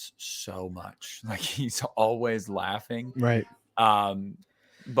laughs so much. Like he's always laughing. Right. Um,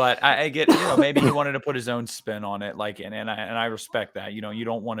 but I get, maybe he wanted to put his own spin on it. Like, and I respect that. You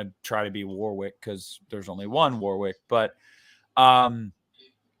don't want to try to be Warwick because there's only one Warwick. But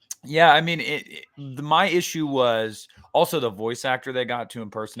yeah, I mean, my issue was also the voice actor they got to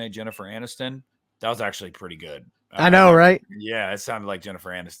impersonate Jennifer Aniston. That was actually pretty good. I know, right? Yeah, it sounded like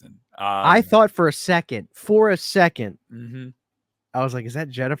Jennifer Aniston. I thought for a second, mm-hmm. I was like, is that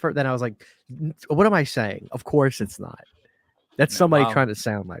Jennifer? Then I was like, what am I saying? Of course it's not. That's somebody trying to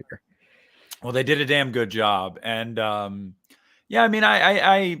sound like her. Well, they did a damn good job. And yeah, I mean,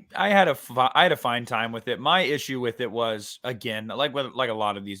 I had a fine time with it. My issue with it was, again, like a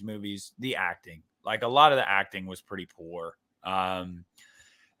lot of these movies, the acting. Like a lot of the acting was pretty poor.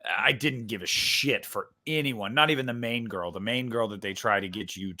 I didn't give a shit for anyone, not even the main girl. The main girl that they try to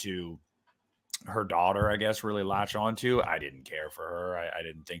get you to, her daughter, I guess, really latch onto. I didn't care for her. I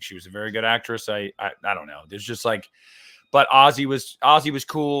didn't think she was a very good actress. I don't know. There's just like, but Ozzy was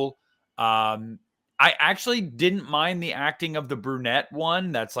cool. I actually didn't mind the acting of the brunette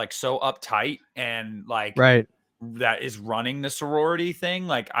one that's like so uptight and like right. that is running the sorority thing.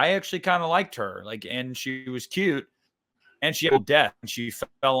 Like I actually kind of liked her. Like, and she was cute and she had death and she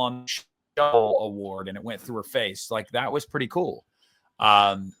fell on the show award and it went through her face. Like that was pretty cool.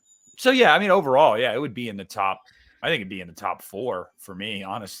 So yeah, I mean overall, yeah, it would be in the top. I think it'd be in the top 4 for me,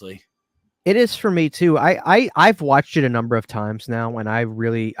 honestly. It is for me too. I've watched it a number of times now, and I've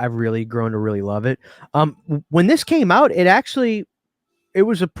really grown to really love it. When this came out, it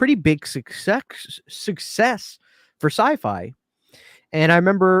was a pretty big success for sci-fi. And I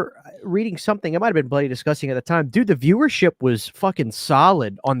remember reading something, it might have been Bloody Discussing at the time. Dude, the viewership was fucking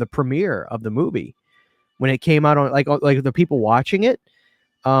solid on the premiere of the movie when it came out on like the people watching it.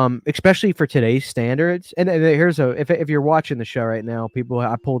 Especially for today's standards. And here's if you're watching the show right now, people,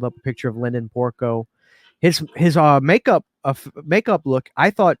 I pulled up a picture of Lyndon Porco. His makeup look,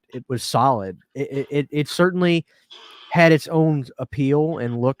 I thought it was solid. It certainly had its own appeal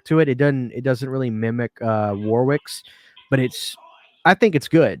and look to it. It doesn't really mimic Warwick's, but I think it's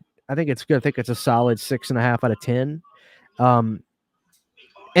good. I think it's good. I think it's a solid 6.5 out of 10.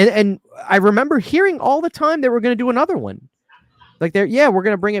 And I remember hearing all the time they were going to do another one. Like we're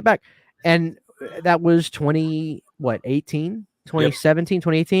going to bring it back. And that was 2017,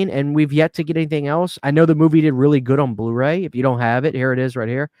 2018. And we've yet to get anything else. I know the movie did really good on Blu-ray. If you don't have it, here it is right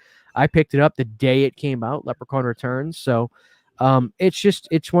here. I picked it up the day it came out, Leprechaun Returns. So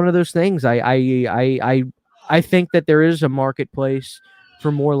it's one of those things. I think that there is a marketplace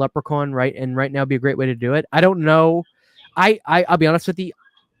for more Leprechaun, right? And right now would be a great way to do it. I don't know. I'll be honest with you.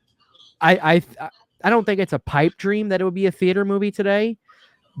 I don't think it's a pipe dream that it would be a theater movie today,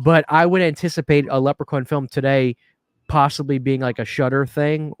 but I would anticipate a Leprechaun film today possibly being like a Shudder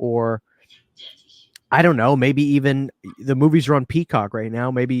thing, or I don't know, maybe even the movies are on Peacock right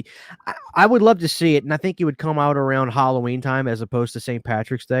now. Maybe I would love to see it, and I think it would come out around Halloween time as opposed to St.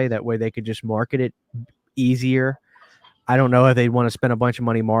 Patrick's Day. That way they could just market it easier. I don't know if they'd want to spend a bunch of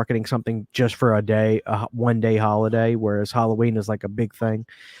money marketing something just for a 1 day holiday, whereas Halloween is like a big thing.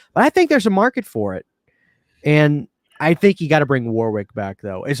 But I think there's a market for it. And I think you got to bring Warwick back,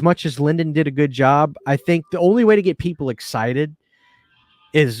 though. As much as Lyndon did a good job, I think the only way to get people excited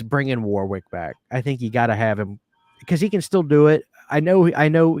is bringing Warwick back. I think you got to have him because he can still do it. I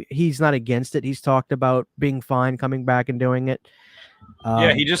know he's not against it. He's talked about being fine coming back and doing it.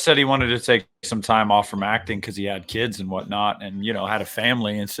 Yeah, he just said he wanted to take some time off from acting because he had kids and whatnot and, had a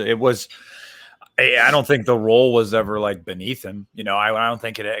family. And so it was – I don't think the role was ever like beneath him. I don't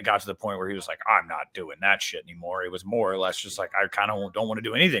think it got to the point where he was like, I'm not doing that shit anymore. It was more or less just like, I kind of don't want to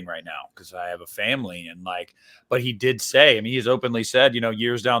do anything right now because I have a family. And like, but he did say, I mean, he's openly said,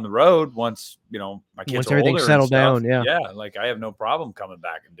 years down the road, once, my kids are older settled down. Yeah. Yeah. Like I have no problem coming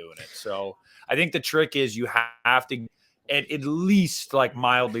back and doing it. So I think the trick is you have to at least like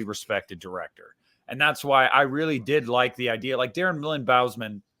mildly respected director. And that's why I really did like the idea. Like Darren Lynn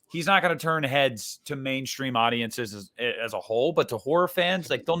Bousman, he's not going to turn heads to mainstream audiences as a whole, but to horror fans,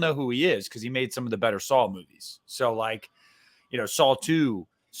 like they'll know who he is because he made some of the better Saw movies. So like, Saw 2,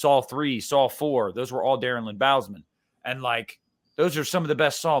 Saw 3, Saw 4, those were all Darren Lynn Bousman. And like, those are some of the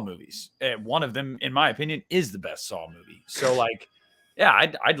best Saw movies. And one of them, in my opinion, is the best Saw movie. So like,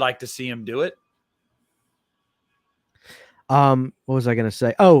 yeah, I'd like to see him do it. What was I going to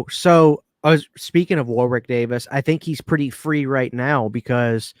say? Oh, so I was speaking of Warwick Davis. I think he's pretty free right now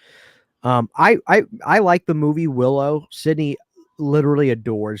because I like the movie Willow. Sydney literally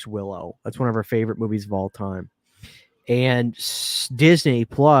adores Willow. That's one of her favorite movies of all time. And Disney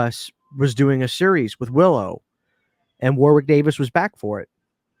Plus was doing a series with Willow, and Warwick Davis was back for it.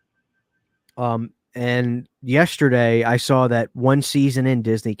 And yesterday I saw that one season in,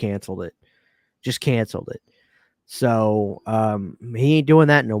 Disney canceled it, just canceled it. So he ain't doing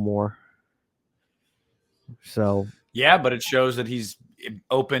that no more. So yeah, but it shows that he's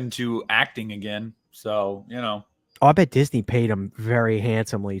open to acting again. So, you know. oh, I bet Disney paid him very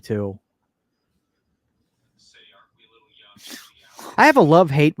handsomely too. I have a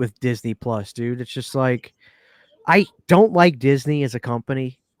love-hate with Disney Plus, dude. It's just like I don't like Disney as a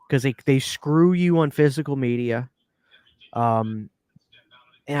company because they screw you on physical media. And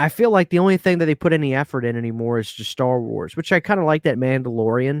I feel like the only thing that they put any effort in anymore is just Star Wars, which I kind of like that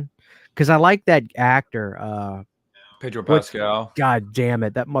Mandalorian because I like that actor. Pedro Pascal. God damn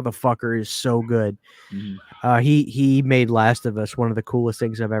it, that motherfucker is so good. He made Last of Us one of the coolest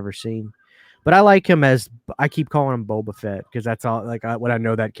things I've ever seen. But I like him as I keep calling him Boba Fett because that's all like what I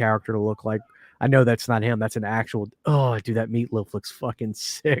know that character to look like. I know that's not him. That's an actual. Oh, dude, that meatloaf looks fucking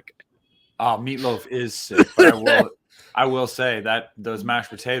sick. Oh, meatloaf is sick. But I will say that those mashed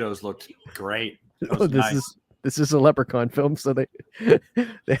potatoes looked great. This is a Leprechaun film, so they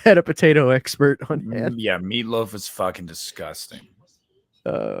they had a potato expert on hand. Yeah, meatloaf is fucking disgusting.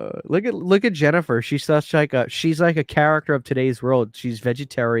 Look at Jennifer. She's like a character of today's world. She's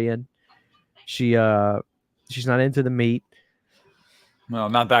vegetarian. She's not into the meat. Well,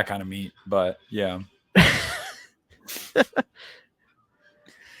 not that kind of meat, but yeah.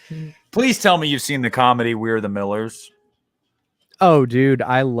 Please tell me you've seen the comedy We're the Millers. Oh, dude,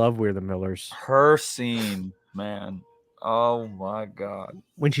 I love We're the Millers. Her scene, man. Oh my god.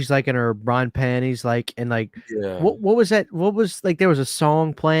 When she's like in her brown panties, like and like yeah. What was that? What was like there was a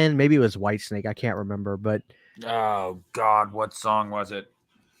song playing, maybe it was Whitesnake, I can't remember, but oh god, what song was it?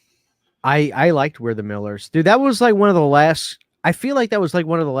 I liked We're the Millers. Dude, that was like one of the last I feel like that was like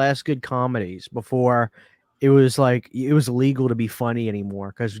one of the last good comedies before it was like it was illegal to be funny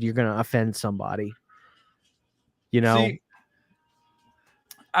anymore because you're gonna offend somebody. You know? See,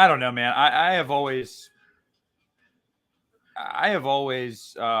 I don't know, man. I have always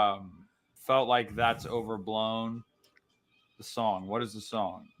felt like that's overblown. The song. What is the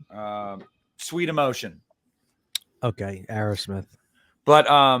song? Sweet Emotion. Okay, Aerosmith. But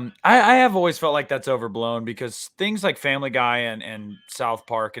I have always felt like that's overblown because things like Family Guy and South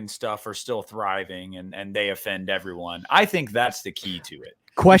Park and stuff are still thriving and they offend everyone. I think that's the key to it.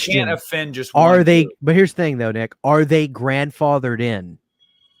 Question: you can't offend just are one they? group. But here's the thing, though, Nick. Are they grandfathered in?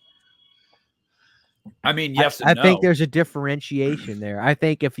 I mean, yes. I think there's a differentiation there. I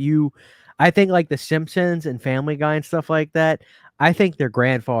think like The Simpsons and Family Guy and stuff like that. I think they're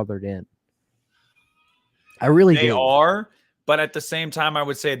grandfathered in. I really do. They are. But at the same time, I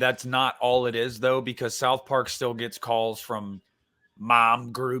would say that's not all it is, though, because South Park still gets calls from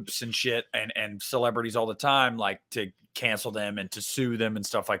mom groups and shit and celebrities all the time, like to cancel them and to sue them and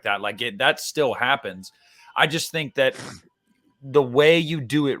stuff like that. Like that still happens. I just think that the way you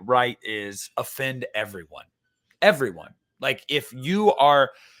do it right is offend everyone. Everyone. Like if you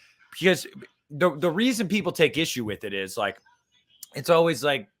are, because the reason people take issue with it is like, it's always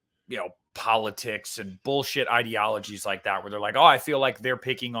like, you know, politics and bullshit ideologies like that, where they're like, oh, I feel like they're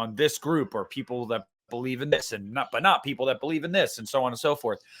picking on this group or people that believe in this and not people that believe in this and so on and so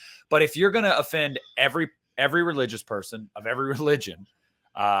forth. But if you're going to offend every religious person of every religion,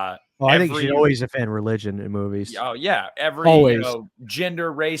 I think you should always offend religion in movies. Oh yeah. Every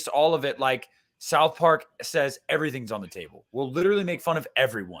gender, race, all of it. Like South Park says everything's on the table. We'll literally make fun of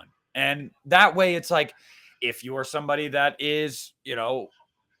everyone. And that way it's like, if you are somebody that is, you know,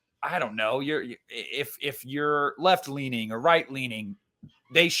 I don't know. If you're left leaning or right leaning,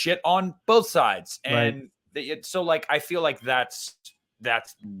 they shit on both sides, and so like I feel like that's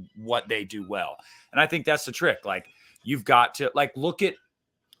what they do well, and I think that's the trick. Like you've got to like look at.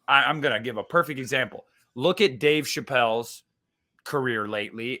 I'm gonna give a perfect example. Look at Dave Chappelle's career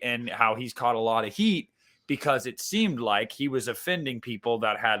lately and how he's caught a lot of heat because it seemed like he was offending people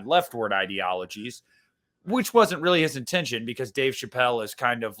that had leftward ideologies, which wasn't really his intention because Dave Chappelle is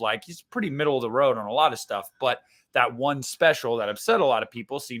kind of like, he's pretty middle of the road on a lot of stuff. But that one special that upset a lot of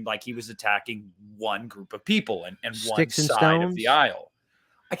people seemed like he was attacking one group of people and one side of the aisle.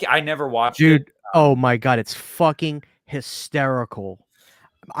 I never watched it. Dude, oh my God, it's fucking hysterical.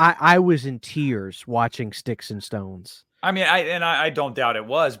 I was in tears watching Sticks and Stones. I mean, I don't doubt it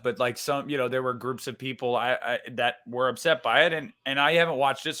was, but like some, you know, there were groups of people that were upset by it, and I haven't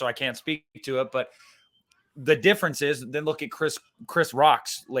watched it, so I can't speak to it, but the difference is then look at Chris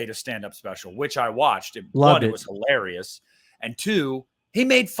Rock's latest stand-up special, which I watched. It was hilarious. And two, he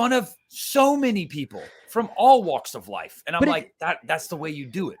made fun of so many people from all walks of life. And I'm like, that's the way you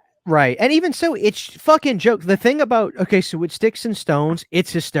do it. Right. And even so, it's fucking joke. The thing about, okay, so with Sticks and Stones,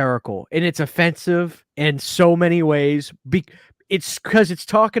 it's hysterical and it's offensive in so many ways. It's because it's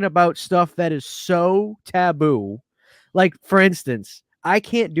talking about stuff that is so taboo. Like, for instance, I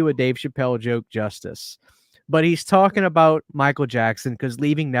can't do a Dave Chappelle joke justice, but he's talking about Michael Jackson because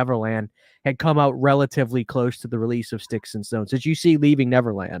Leaving Neverland had come out relatively close to the release of Sticks and Stones. Did you see Leaving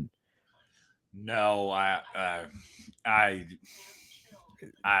Neverland? No, I'm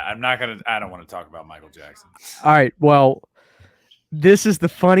not gonna. I don't want to talk about Michael Jackson. All right. Well, this is the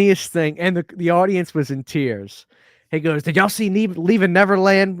funniest thing, and the audience was in tears. He goes, "Did y'all see Leaving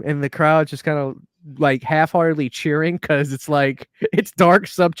Neverland?" And the crowd just kind of like half-heartedly cheering because it's like it's dark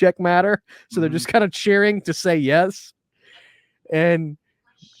subject matter, so they're just kind of cheering to say yes. And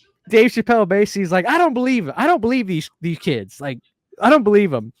Dave Chappelle basically is like, "I don't believe it. I don't believe these kids. Like, I don't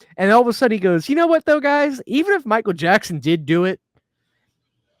believe them." And all of a sudden he goes, "You know what though, guys? Even if Michael Jackson did do it,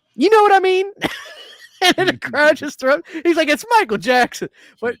 you know what I mean?" And the crowd just throws. He's like, "It's Michael Jackson,"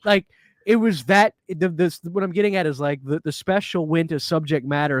 but like it was that. What I'm getting at is like the special went to subject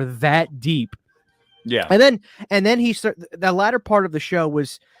matter that deep. Yeah, and then he started. The latter part of the show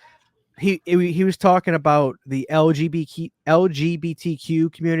was he was talking about the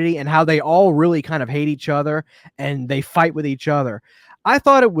LGBTQ community and how they all really kind of hate each other and they fight with each other. I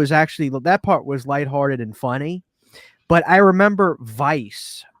thought it was actually that part was lighthearted and funny. But I remember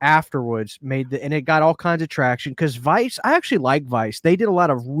Vice afterwards and it got all kinds of traction because Vice, I actually like Vice. They did a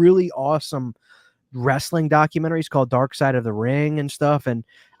lot of really awesome wrestling documentaries called Dark Side of the Ring and stuff. And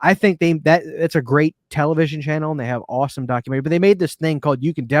I think it's a great television channel and they have awesome documentaries. But they made this thing called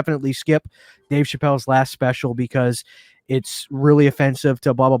You Can Definitely Skip Dave Chappelle's last special because it's really offensive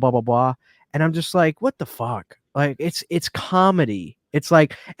to blah, blah, blah, blah, blah. And I'm just like, what the fuck? Like it's comedy. It's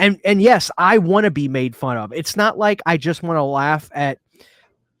like, and yes, I want to be made fun of. It's not like I just want to laugh at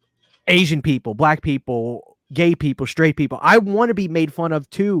Asian people, black people, gay people, straight people. I want to be made fun of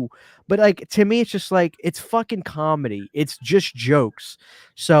too. But like, to me, it's just like, it's fucking comedy. It's just jokes.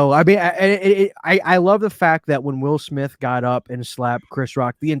 So, I mean, I love the fact that when Will Smith got up and slapped Chris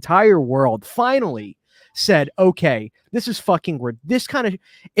Rock, the entire world finally said, okay, this is fucking weird. This kind of,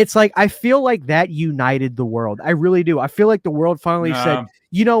 it's like, I feel like that united the world. I really do. I feel like the world finally said,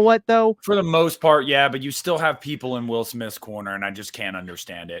 you know what though? For the most part, yeah, but you still have people in Will Smith's corner and I just can't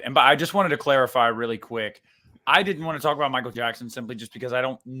understand it. But I just wanted to clarify really quick. I didn't want to talk about Michael Jackson simply just because I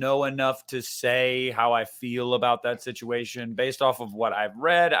don't know enough to say how I feel about that situation. Based off of what I've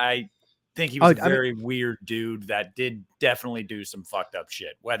read, I think he was a very weird dude that did definitely do some fucked up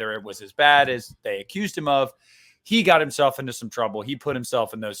shit. Whether it was as bad as they accused him of, he got himself into some trouble. He put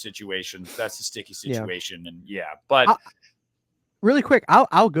himself in those situations. That's a sticky situation. Yeah. And but really quick,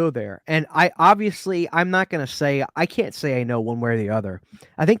 I'll go there. And I'm not going to say, I can't say I know one way or the other.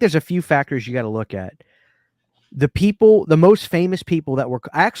 I think there's a few factors you got to look at. The most famous people that were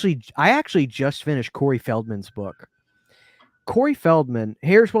I actually just finished Corey Feldman's book. Corey Feldman,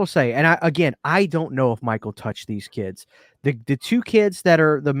 here's what I'll say, and I don't know if Michael touched these kids. The two kids that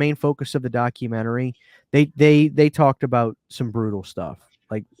are the main focus of the documentary, they talked about some brutal stuff,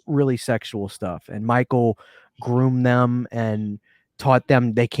 like really sexual stuff, and Michael groomed them and taught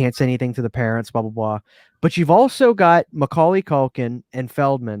them they can't say anything to the parents, blah blah blah. But you've also got Macaulay Culkin and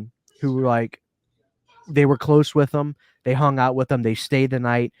Feldman, who were like, they were close with them, they hung out with them, they stayed the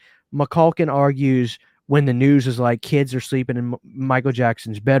night. McCulkin argues, when the news is like kids are sleeping in Michael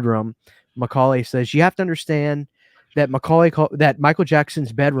Jackson's bedroom, Macaulay says, you have to understand that Michael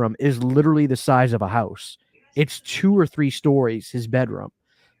Jackson's bedroom is literally the size of a house. It's 2 or 3 stories, his bedroom.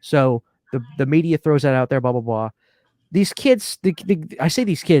 So the media throws that out there, blah, blah, blah. These kids, I say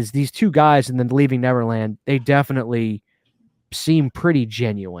these kids, these two guys and then Leaving Neverland, they definitely seem pretty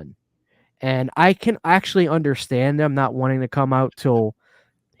genuine. And I can actually understand them not wanting to come out till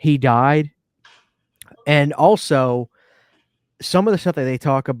he died. And also, some of the stuff that they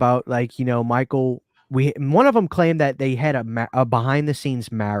talk about, like, Michael, one of them claimed that they had a behind the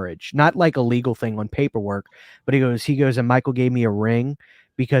scenes marriage, not like a legal thing on paperwork, but he goes, and Michael gave me a ring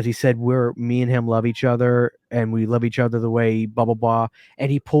because he said me and him love each other and we love each other the way blah, blah, blah.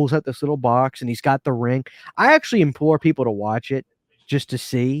 And he pulls out this little box and he's got the ring. I actually implore people to watch it just to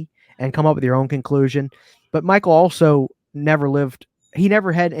see and come up with your own conclusion. But Michael also he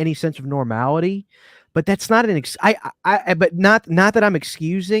never had any sense of normality. But that's not but not that I'm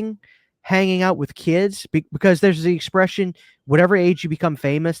excusing hanging out with kids because there's the expression, whatever age you become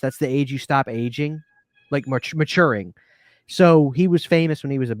famous, that's the age you stop aging, like maturing. So he was famous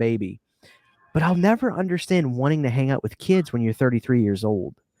when he was a baby. But I'll never understand wanting to hang out with kids when you're 33 years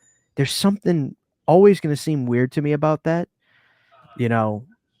old. There's something always going to seem weird to me about that, you know.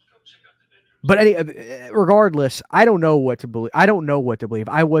 But regardless, I don't know what to believe. I don't know what to believe.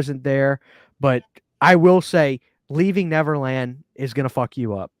 I wasn't there, but I will say leaving Neverland is going to fuck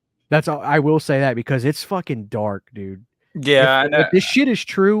you up. That's all I will say, that because it's fucking dark, dude. Yeah, If this shit is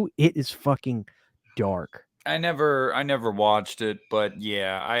true, it is fucking dark. I never watched it, but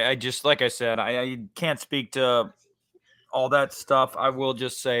yeah, I just like I said, I can't speak to all that stuff. I will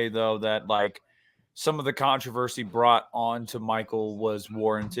just say though that like some of the controversy brought on to Michael was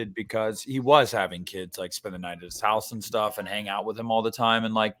warranted because he was having kids like spend the night at his house and stuff and hang out with him all the time.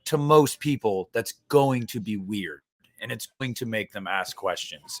 And like to most people, that's going to be weird and it's going to make them ask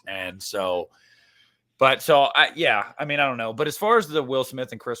questions. And so, but so yeah, I mean, I don't know. But as far as the Will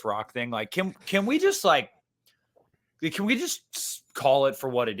Smith and Chris Rock thing, like, can we just like, can we just call it for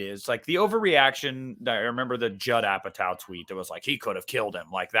what it is? Like the overreaction. I remember the Judd Apatow tweet that was like, he could have killed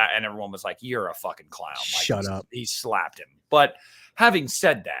him like that. And everyone was like, you're a fucking clown. Like, Shut up. He slapped him. But having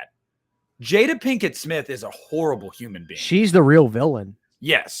said that, Jada Pinkett Smith is a horrible human being. She's the real villain.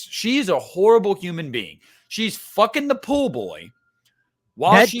 Yes, she's a horrible human being. She's fucking the pool boy.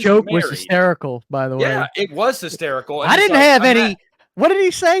 While that she's joke married. Was hysterical, by the way. Yeah, it was hysterical. And I didn't have any. What did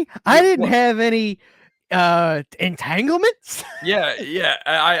he say? I didn't have any entanglements. Yeah.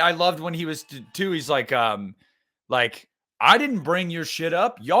 I loved when he was too. He's like, I didn't bring your shit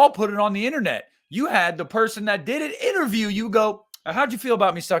up. Y'all put it on the internet. You had the person that did it interview you. Go, how'd you feel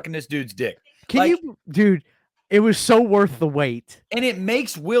about me sucking this dude's dick? Dude? It was so worth the wait. And it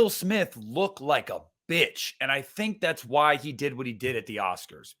makes Will Smith look like a bitch. And I think that's why he did what he did at the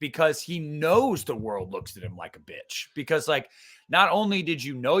Oscars, because he knows the world looks at him like a bitch. Because like, not only did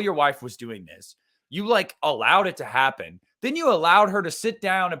you know your wife was doing this, you like allowed it to happen. Then you allowed her to sit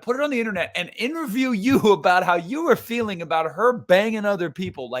down and put it on the internet and interview you about how you were feeling about her banging other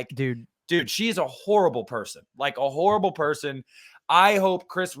people. Like, dude, she's a horrible person, like a horrible person. I hope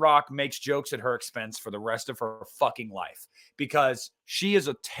Chris Rock makes jokes at her expense for the rest of her fucking life because she is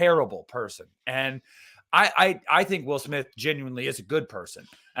a terrible person. And I think Will Smith genuinely is a good person.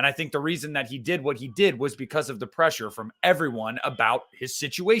 And I think the reason that he did what he did was because of the pressure from everyone about his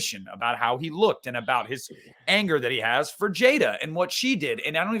situation, about how he looked, and about his anger that he has for Jada and what she did.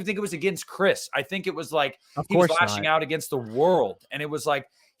 And I don't even think it was against Chris. I think it was like he was lashing out against the world. And it was like,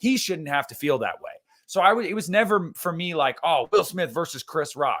 he shouldn't have to feel that way. So it was never for me like, oh, Will Smith versus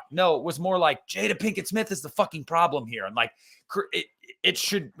Chris Rock. No, it was more like Jada Pinkett Smith is the fucking problem here. And like, it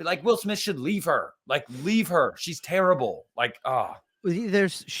should, like, Will Smith should leave her. Like, leave her. She's terrible. Like,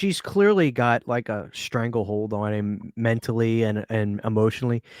 she's clearly got like a stranglehold on him mentally and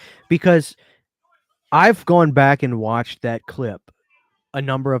emotionally, because I've gone back and watched that clip a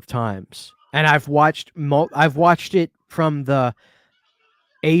number of times, and I've watched it from the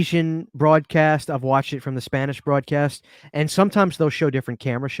Asian broadcast. I've watched it from the Spanish broadcast, and sometimes they'll show different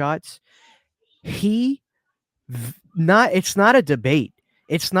camera shots. It's not a debate.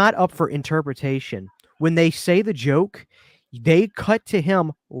 It's not up for interpretation. When they say the joke, they cut to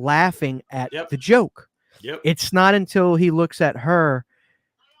him laughing at the joke. It's not until he looks at her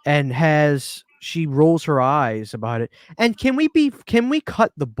and she rolls her eyes about it. And can we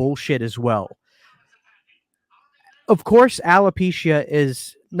cut the bullshit as well? Of course, alopecia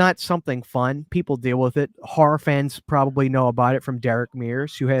is not something fun. People deal with it. Horror fans probably know about it from Derek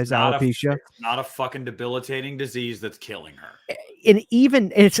Mears, who has alopecia. It's not a fucking debilitating disease that's killing her.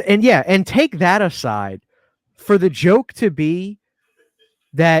 And take that aside, for the joke to be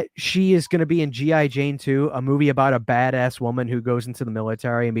that she is going to be in G.I. Jane 2, a movie about a badass woman who goes into the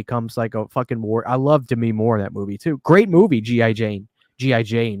military and becomes like a fucking war. I love Demi Moore in that movie too. Great movie, G.I. Jane,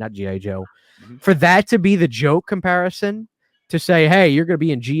 not G.I. Joe. Mm-hmm. For that to be the joke comparison, to say, hey, you're going to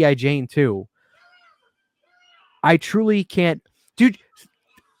be in G.I. Jane 2. I truly can't. Dude,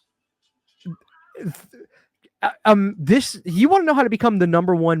 you want to know how to become the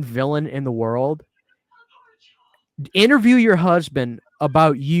number one villain in the world? Interview your husband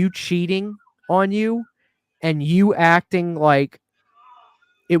about you cheating on you and you acting like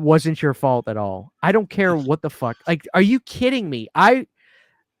it wasn't your fault at all. I don't care what the fuck. Like, are you kidding me? I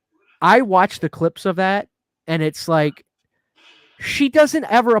watched the clips of that, and it's like, she doesn't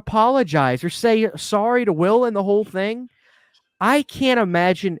ever apologize or say sorry to Will and the whole thing. I can't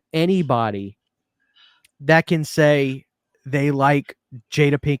imagine anybody that can say they like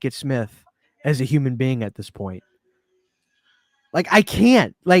Jada Pinkett Smith as a human being at this point. Like, I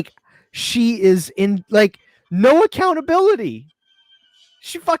can't. Like, she is in, like, no accountability.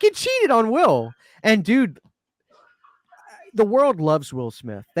 She fucking cheated on Will. And, dude, the world loves Will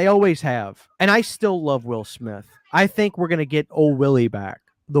Smith. They always have. And I still love Will Smith. I think we're going to get old Willie back.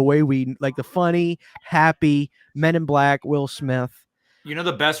 The way we like the funny, happy Men in Black Will Smith. You know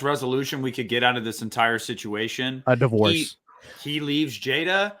the best resolution we could get out of this entire situation? A He divorce. he leaves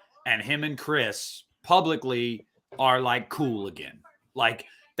Jada and him and Chris publicly are like cool again. Like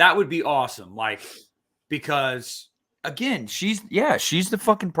that would be awesome. Like because again, she's the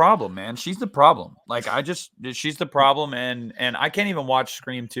fucking problem, man. She's the problem. Like she's the problem and I can't even watch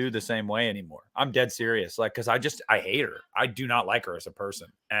Scream 2 the same way anymore. I'm dead serious. Like cuz I hate her. I do not like her as a person.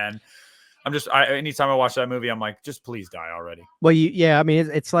 And anytime I watch that movie, I'm like, just please die already. Well, I mean,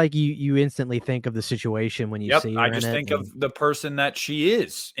 it's like you instantly think of the situation when you see her I in just it. think of the person that she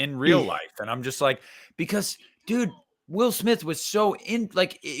is in real life. And I'm just like, because dude, Will Smith was so in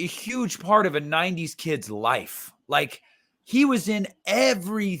like a huge part of a 90s kid's life. Like he was in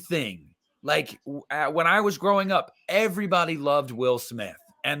everything. Like when I was growing up, everybody loved Will Smith.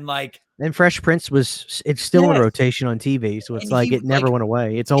 And like, and Fresh Prince it's still in yes. rotation on TV. So it's And like he it never went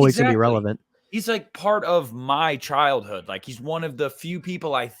away. It's always going to be relevant. He's like part of my childhood. Like he's one of the few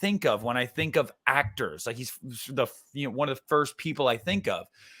people I think of when I think of actors. Like he's one of the first people I think of.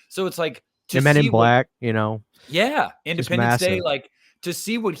 So it's like The Men in Black, Independence Day, like to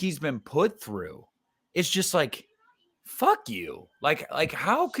see what he's been put through. It's just like fuck you. Like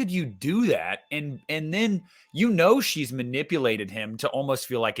how could you do that? And then she's manipulated him to almost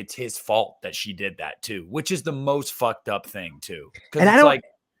feel like it's his fault that she did that too, which is the most fucked up thing too. And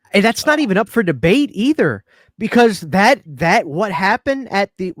and that's not even up for debate either, because that what happened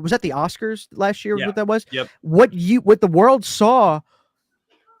was that the Oscars last year? Yeah. What that was? Yep. What the world saw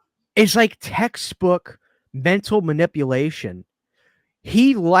is like textbook mental manipulation.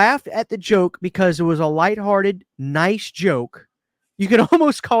 He laughed at the joke because it was a lighthearted, nice joke. You could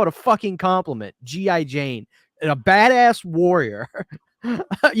almost call it a fucking compliment. G.I. Jane, a badass warrior,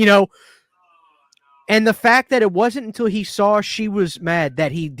 And the fact that it wasn't until he saw she was mad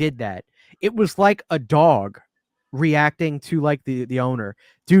that he did that. It was like a dog reacting to like the owner.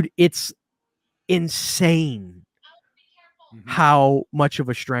 Dude, it's insane how much of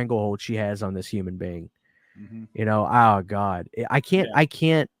a stranglehold she has on this human being. Oh God. I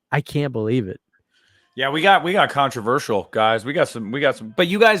can't believe it. Yeah, we got controversial guys. We got some, but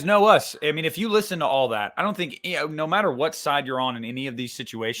you guys know us. I mean, if you listen to all that, I don't think, no matter what side you're on in any of these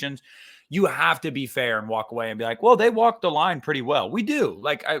situations, you have to be fair and walk away and be like, well, they walked the line pretty well. We do.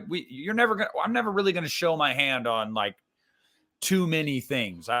 Like, I'm never really going to show my hand on like too many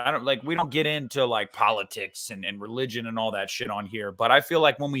things. We don't get into like politics and religion and all that shit on here. But I feel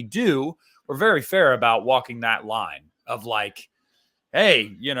like when we do, we're very fair about walking that line of like,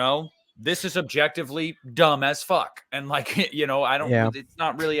 hey, this is objectively dumb as fuck. And like, it's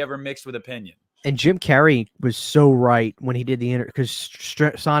not really ever mixed with opinion. And Jim Carrey was so right when he did because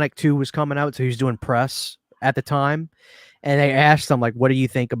Sonic 2 was coming out. So he was doing press at the time. And they asked him, like, what do you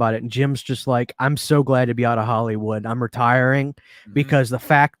think about it? And Jim's just like, I'm so glad to be out of Hollywood. I'm retiring because the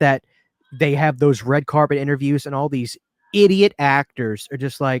fact that they have those red carpet interviews and all these idiot actors are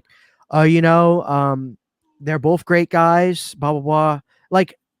just like, they're both great guys, blah, blah, blah.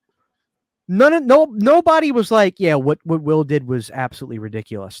 Like, nobody was like, yeah, what Will did was absolutely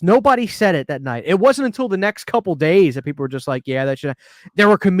ridiculous. Nobody said it that night. It wasn't until the next couple days that people were just like, yeah, that should. There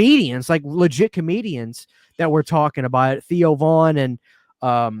were comedians, like legit comedians, that were talking about it. Theo Vaughn and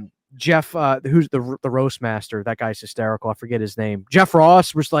Jeff, who's the roast master. That guy's hysterical. I forget his name. Jeff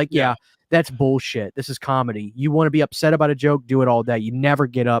Ross was like, yeah, that's bullshit. This is comedy. You want to be upset about a joke, do it all day. You never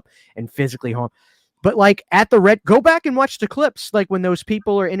get up and physically harm. But like at the go back and watch the clips, like when those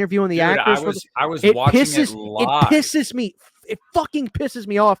people are interviewing the actors. I was watching it live. It pisses me. It fucking pisses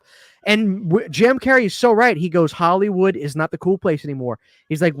me off. And Jim Carrey is so right. He goes, Hollywood is not the cool place anymore.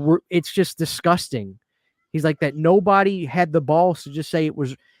 He's like, it's just disgusting. He's like that. Nobody had the balls to just say it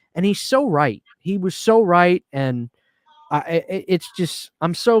was, and he's so right. He was so right, and it's just,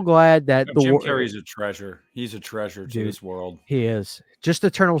 I'm so glad that Jim Carrey's a treasure. He's a treasure to this world. He is. Just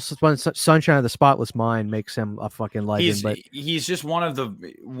eternal sunshine of the spotless mind makes him a fucking legend. He's just one of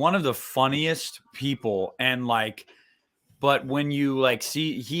the funniest people, and like, but when you like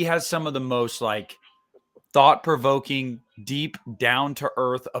see, he has some of the most like thought-provoking, deep,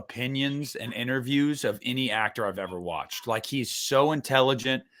 down-to-earth opinions and interviews of any actor I've ever watched. Like, he's so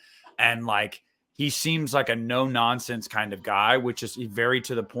intelligent, and like, he seems like a no-nonsense kind of guy, which is very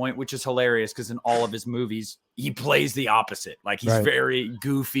to the point, which is hilarious because in all of his movies, he plays the opposite. Like, he's very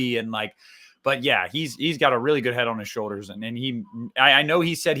goofy and like, but yeah, he's got a really good head on his shoulders. And I know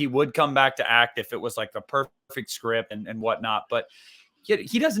he said he would come back to act if it was like the perfect script and whatnot, but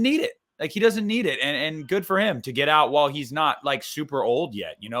he doesn't need it. Like, he doesn't need it. And good for him to get out while he's not like super old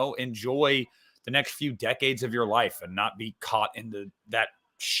yet, enjoy the next few decades of your life and not be caught into that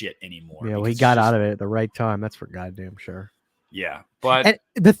shit anymore. Yeah, well, he Because got out of it at the right time. That's for goddamn sure. yeah. But And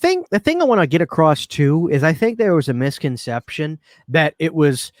the thing I want to get across too is I think there was a misconception that it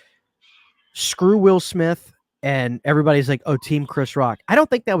was screw Will Smith and everybody's like, oh, Team Chris Rock. I don't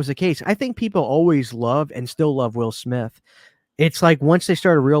think that was the case. I think people always love and still love Will Smith. It's like once they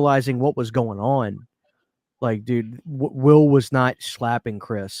started realizing what was going on, like, dude, Will was not slapping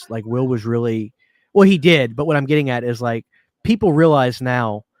Chris. Like, Will was really, well, he did. But what I'm getting at is like, people realize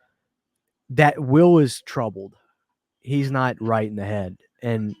now that Will is troubled. He's not right in the head.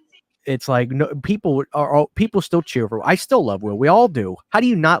 And it's like, no, people still cheer for. I still love Will. We all do. How do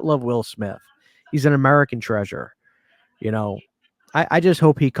you not love Will Smith? He's an American treasure. I just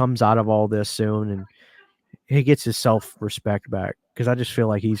hope he comes out of all this soon and he gets his self-respect back, because I just feel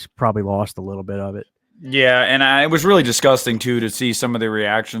like he's probably lost a little bit of it. yeah, and it was really disgusting too to see some of the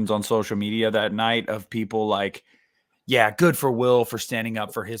reactions on social media that night of people like, yeah, good for Will for standing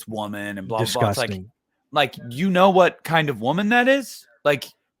up for his woman and blah blah blah. It's like what kind of woman that is? Like,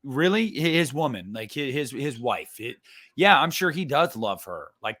 really, his woman, like his wife. Yeah, I'm sure he does love her,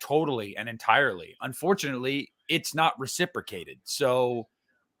 like totally and entirely. Unfortunately, it's not reciprocated. So,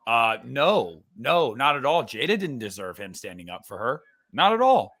 no, not at all. Jada didn't deserve him standing up for her. Not at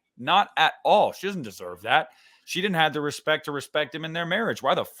all. Not at all. She doesn't deserve that. She didn't have the respect to respect him in their marriage.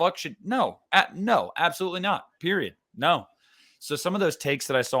 Why the fuck should no, absolutely not. Period. No. So some of those takes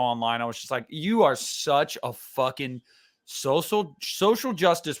that I saw online, I was just like, you are such a fucking social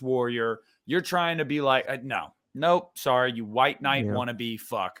justice warrior. You're trying to be like, nope, sorry, you white knight wannabe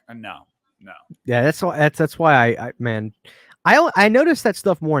fuck. No. Yeah, that's why I man, I noticed that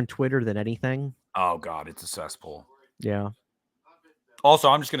stuff more on Twitter than anything. Oh God, it's a cesspool. Yeah. Also,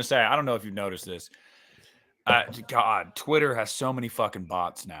 I'm just gonna say, I don't know if you've noticed this. God, Twitter has so many fucking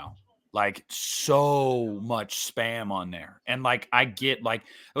bots now. Like, so much spam on there. And like, I get, like,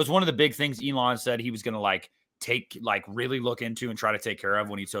 it was one of the big things Elon said he was gonna really look into and try to take care of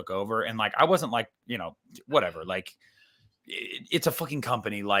when he took over. And like, I wasn't like, whatever. Like, it's a fucking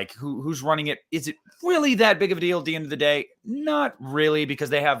company. Like, who's running it? Is it really that big of a deal at the end of the day? Not really, because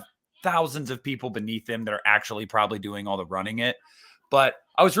they have thousands of people beneath them that are actually probably doing all the running it. But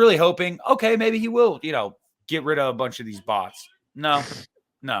I was really hoping, okay, maybe he will, get rid of a bunch of these bots. No.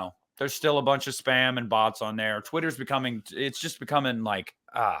 There's still a bunch of spam and bots on there. Twitter's just becoming like,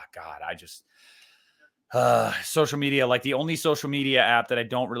 social media. Like, the only social media app that I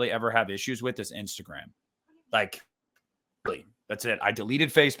don't really ever have issues with is Instagram. Like, really, that's it. I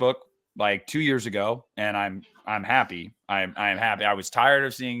deleted Facebook like 2 years ago, and I'm happy. I'm happy. I was tired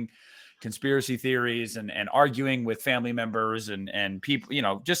of seeing conspiracy theories and arguing with family members and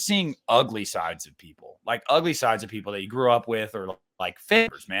people, just seeing ugly sides of people that you grew up with, or like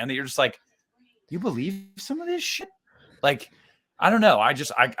favors, man, that you're just like, you believe some of this shit? Like, I don't know. I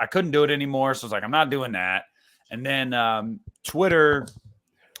couldn't do it anymore. So I was like, I'm not doing that. And then Twitter,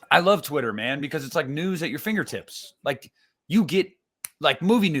 I love Twitter, man, because it's like news at your fingertips. Like, you get like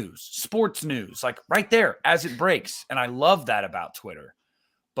movie news, sports news, like right there as it breaks. And I love that about Twitter.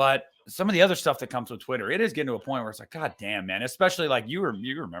 But some of the other stuff that comes with Twitter, it is getting to a point where it's like, God damn, man. Especially like you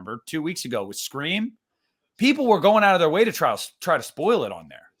remember 2 weeks ago with Scream, people were going out of their way to try to spoil it on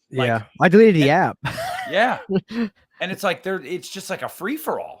there. Like, yeah, I deleted the app. Yeah, and it's like it's just like a free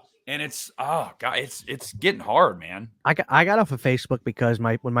for all, and it's God, it's getting hard, man. I got off of Facebook because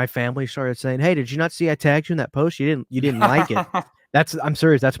when my family started saying, "Hey, did you not see I tagged you in that post? You didn't like it." I'm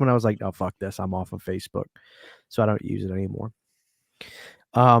serious. That's when I was like, "Oh, fuck this. I'm off of Facebook." So I don't use it anymore.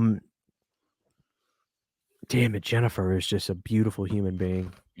 Damn it, Jennifer is just a beautiful human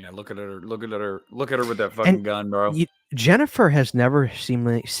being. Yeah, look at her with that fucking gun, bro. Jennifer has never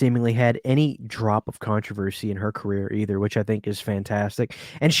seemingly had any drop of controversy in her career either, which I think is fantastic.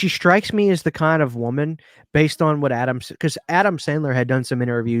 And she strikes me as the kind of woman, based on what because Adam Sandler had done some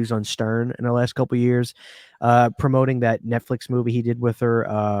interviews on Stern in the last couple of years, promoting that Netflix movie he did with her.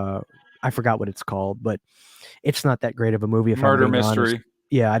 I forgot what it's called, but it's not that great of a movie. Murder Mystery. Honest.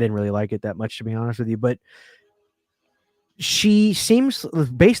 Yeah, I didn't really like it that much, to be honest with you, but she seems,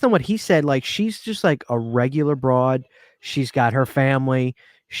 based on what he said, like she's just like a regular broad. She's got her family.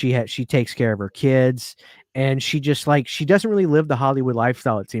 She takes care of her kids, and she doesn't really live the Hollywood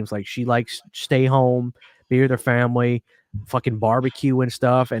lifestyle. It seems like she likes stay home, be with her family, fucking barbecue and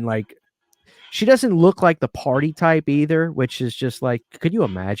stuff. And like, she doesn't look like the party type either, which is just like, could you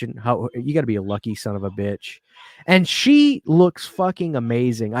imagine how you got to be a lucky son of a bitch? And she looks fucking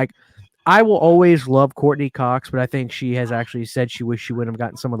amazing. Like, I will always love Courtney Cox, but I think she has actually said she wished she would have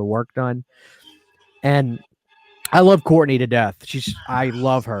gotten some of the work done. And I love Courtney to death. I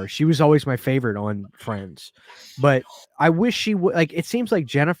love her. She was always my favorite on Friends. But I wish she would like it seems like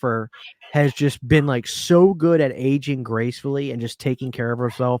Jennifer has just been like so good at aging gracefully and just taking care of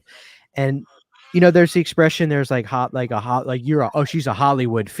herself. And there's the expression there's like you're she's a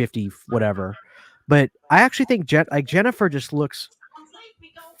Hollywood 50 whatever. But I actually think Jennifer just looks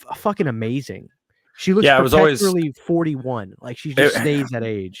fucking amazing. She looks Yeah, it was always. perpetually 41. Like she just stays that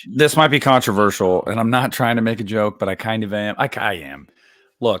age. This might be controversial, and I'm not trying to make a joke, but I kind of am. I am.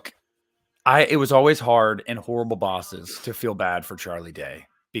 Look, it was always hard in Horrible Bosses to feel bad for Charlie Day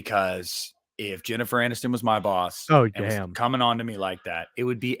because if Jennifer Aniston was my boss Oh and was damn. coming on to me like that, it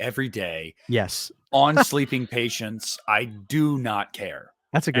would be every day Yes. on sleeping patients. I do not care.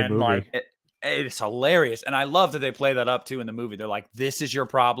 That's a good And movie. like it's hilarious. And I love that they play that up too in the movie. They're like, this is your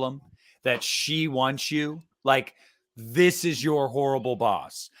problem, that she wants you. Like, this is your horrible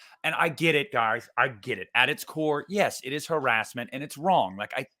boss. And I get it, guys. I get it. At its core, yes, it is harassment and it's wrong.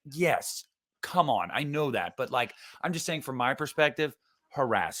 Yes, come on. I know that. But like, I'm just saying from my perspective,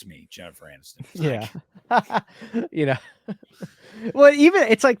 harass me, Jennifer Aniston. Yeah. you know. Well, even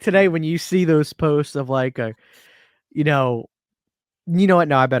it's like today when you see those posts of like a you know what?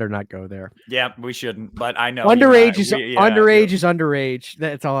 No, I better not go there. Yeah, we shouldn't. But I know Underage yep. is underage.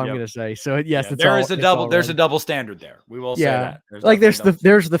 That's all I'm Yep. gonna say. So yes, Yeah, it's all there's a wrong. double standard there. We will say Yeah. that. There's Like definitely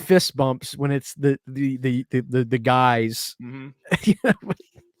there's the fist bumps when it's the guys. mm-hmm.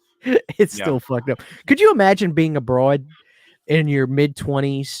 It's Yeah. still fucked up. Could you imagine being abroad in your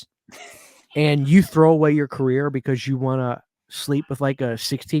mid-20s and you throw away your career because you want to sleep with like a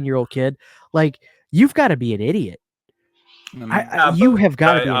 16-year-old kid? Like you've got to be an idiot. You have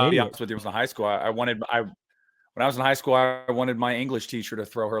got to be an I'll be idiot. honest with you. When I was in high school, when I was in high school, I wanted my English teacher to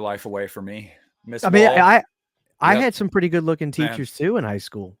throw her life away for me. Miss I mean, Wall. I Yep. had some pretty good looking Man. teachers too in high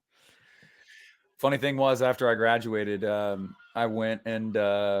school. Funny thing was, after I graduated, I went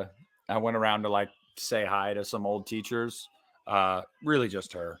around to like say hi to some old teachers. Really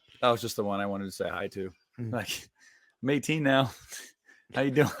just her. That was just the one I wanted to say hi to. Like, I'm 18 now. How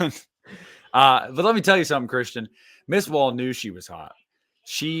you doing? But let me tell you something, Christian. Miss Wall knew she was hot.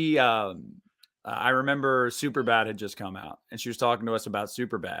 She, I remember Superbad had just come out, and she was talking to us about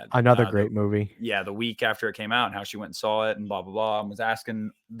Superbad. Another great movie. Yeah, the week after it came out, and how she went and saw it, and blah blah blah, and was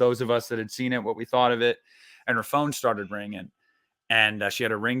asking those of us that had seen it what we thought of it. And her phone started ringing, and she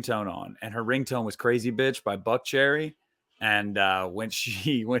had a ringtone on, and her ringtone was "Crazy Bitch" by Buck Cherry. And when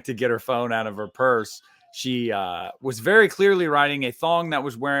she went to get her phone out of her purse, she was very clearly riding a thong that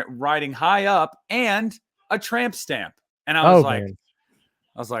was riding high up and a tramp stamp. And I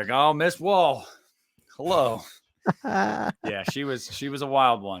was like, oh, Miss Wall, hello. Yeah, she was a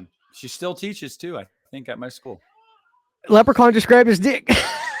wild one. She still teaches too, I think, at my school. Leprechaun just grabbed his dick.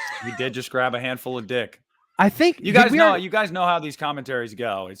 He did just grab a handful of dick. I think you guys know how these commentaries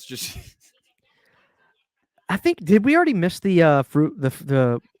go. It's just I think did we already miss the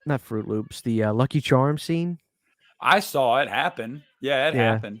not Fruit Loops, the Lucky Charm scene? I saw it happen. Yeah, it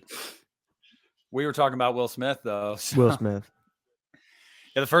happened. We were talking about Will Smith though. So. Will Smith.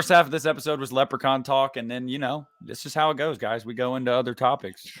 Yeah, the first half of this episode was Leprechaun talk, and then this is how it goes, guys. We go into other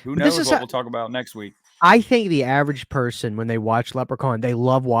topics. Who knows what we'll talk about next week? I think the average person, when they watch Leprechaun, they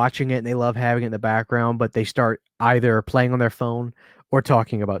love watching it and they love having it in the background, but they start either playing on their phone or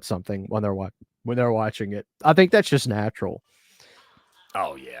talking about something when they're watching it. I think that's just natural.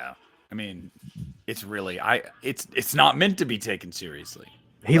 Oh yeah, I mean, it's really it's not meant to be taken seriously.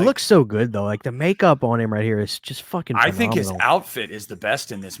 He looks so good though. Like the makeup on him right here is just fucking phenomenal. I think his outfit is the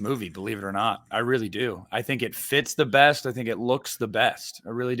best in this movie, believe it or not. I really do. I think it fits the best. I think it looks the best. I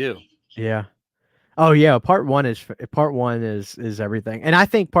really do. Yeah. Oh yeah, part one is everything. And I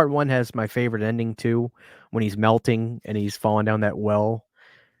think part one has my favorite ending too, when he's melting and he's falling down that well.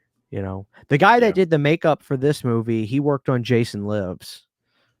 The guy that did the makeup for this movie, he worked on Jason Lives.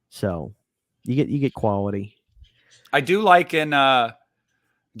 So you get quality. I do like in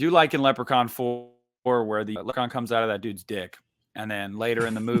Leprechaun 4 where the Leprechaun comes out of that dude's dick. And then later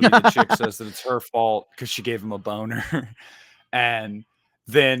in the movie, the chick says that it's her fault because she gave him a boner. And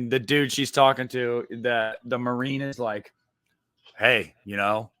then the dude she's talking to, the Marine is like, hey,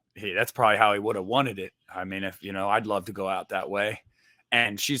 that's probably how he would have wanted it. I mean, if, I'd love to go out that way.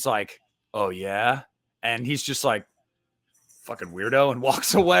 And she's like, oh, yeah. And he's just like, fucking weirdo, and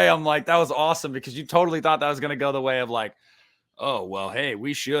walks away. I'm like, that was awesome because you totally thought that was going to go the way of like, oh, well, hey,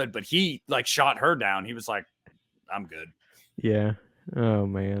 we should. But he like shot her down. He was like, I'm good. Yeah. Oh,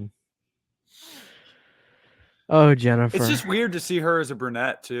 man. Oh, Jennifer. It's just weird to see her as a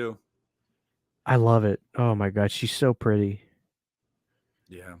brunette, too. I love it. Oh my god, she's so pretty.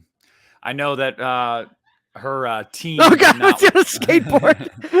 Yeah. I know that her Oh team did god, not. it's on a skateboard.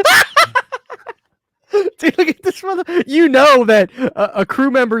 Dude, look at this mother. You know that a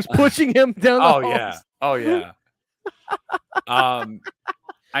crew member's pushing him down the Oh yeah. halls. Oh yeah.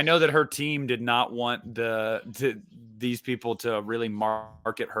 I know that her team did not want these people to really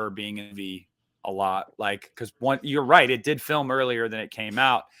market her being in V a lot. Like, because you're right, it did film earlier than it came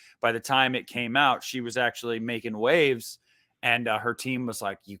out. By the time it came out, she was actually making waves, and her team was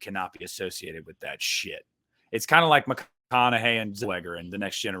like, "You cannot be associated with that shit." It's kind of like McConaughey and Zellweger in The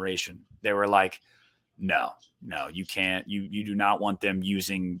Next Generation. They were like, "No, no, you can't. You do not want them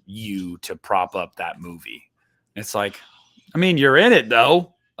using you to prop up that movie." It's like, I mean, you're in it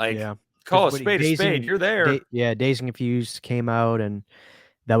though. Like, Yeah, call because a spade a spade. You're there. Dazed and Confused came out, and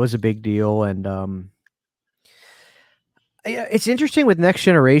that was a big deal. And yeah, it's interesting with Next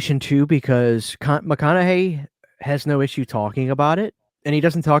Generation too because McConaughey has no issue talking about it, and he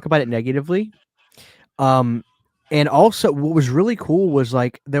doesn't talk about it negatively. Um, and also, what was really cool was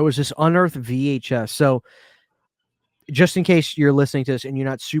like there was this unearthed VHS. So, just in case you're listening to this and you're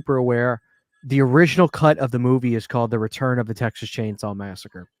not super aware, the original cut of the movie is called "The Return of the Texas Chainsaw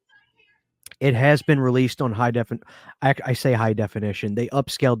Massacre." It has been released on high defin. I say high definition. They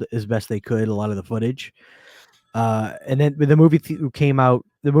upscaled as best they could a lot of the footage. And then the movie came out.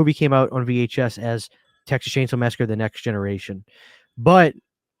 The movie came out on VHS as Texas Chainsaw Massacre: The Next Generation, but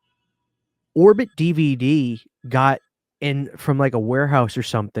Orbit DVD got in from like a warehouse or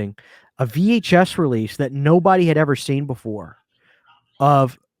something, a VHS release that nobody had ever seen before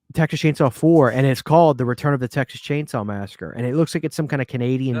of Texas Chainsaw 4, and it's called The Return of the Texas Chainsaw Massacre, and it looks like it's some kind of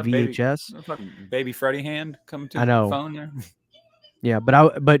Canadian That baby, VHS. that fucking baby Freddy hand coming to I the know. phone there. Yeah,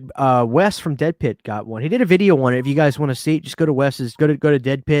 but Wes from Dead Pit got one. He did a video on it. If you guys want to see it, just go to Wes's go to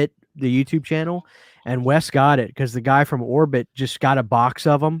Dead Pit, the YouTube channel, and Wes got it because the guy from Orbit just got a box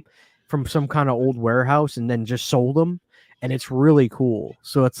of them from some kind of old warehouse and then just sold them, and it's really cool.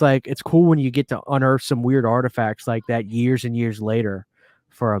 So it's like it's cool when you get to unearth some weird artifacts like that years and years later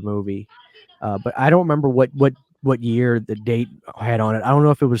for a movie. But I don't remember what year the date had on it. I don't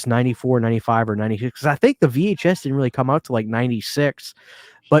know if it was 94, 95, or 96. Because I think the VHS didn't really come out to like 96.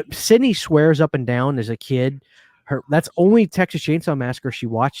 But Sydney swears up and down as a kid. That's only Texas Chainsaw Massacre she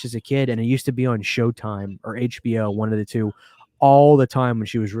watched as a kid, and it used to be on Showtime or HBO, one of the two, all the time when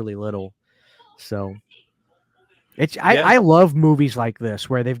she was really little. So it's Yeah. I love movies like this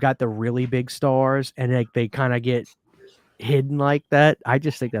where they've got the really big stars and like they kind of get hidden like that. I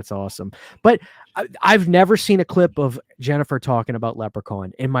just think that's awesome. But I've never seen a clip of Jennifer talking about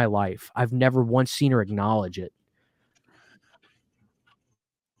Leprechaun in my life. I've never once seen her acknowledge it.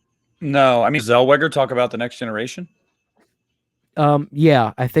 No, I mean Zellweger talk about The Next Generation.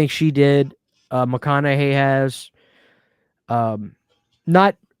 Yeah, I think she did. McConaughey has.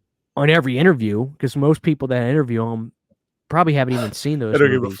 Not on every interview because most people that interview him probably haven't even seen I those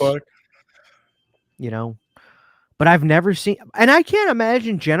don't give a movies. fuck. You know, but I've never seen, and I can't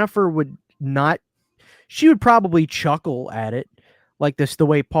imagine Jennifer would not. She would probably chuckle at it, like this, the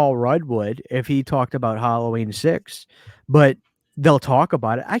way Paul Rudd would if he talked about Halloween 6. But they'll talk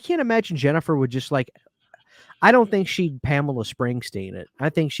about it. I can't imagine Jennifer would just like. I don't think she'd Pamela Springsteen it. I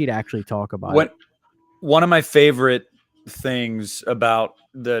think she'd actually talk about it. One of my favorite things about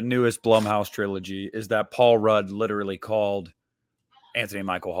the newest Blumhouse trilogy is that Paul Rudd literally called Anthony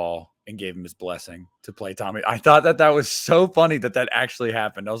Michael Hall and gave him his blessing to play Tommy. I thought that was so funny that actually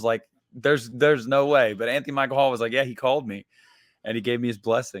happened. I was like, there's no way. But Anthony Michael Hall was like, yeah, he called me and he gave me his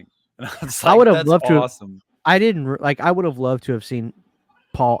blessing. And I was like, I would have that's loved to. awesome. I didn't like. I would have loved to have seen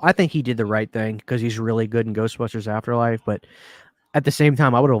Paul. I think he did the right thing because he's really good in Ghostbusters Afterlife. But at the same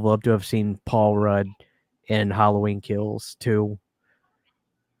time, I would have loved to have seen Paul Rudd in Halloween Kills too.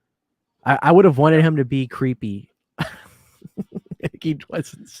 I would have wanted him to be creepy. He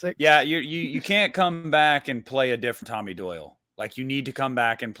wasn't sick. Yeah, you can't come back and play a different Tommy Doyle. Like you need to come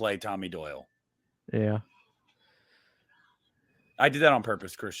back and play Tommy Doyle. Yeah. I did that on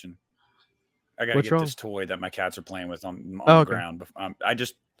purpose, Christian. I got to What's get wrong? this toy that my cats are playing with on the Okay. ground. I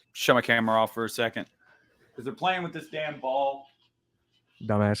just shut my camera off for a second because they're playing with this damn ball.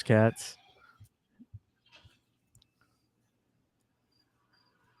 Dumbass cats.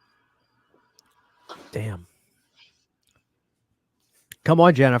 Damn. Come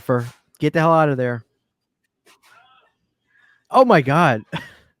on, Jennifer. Get the hell out of there. Oh my god.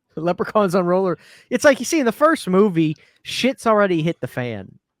 Leprechauns on roller. It's like you see in the first movie, shit's already hit the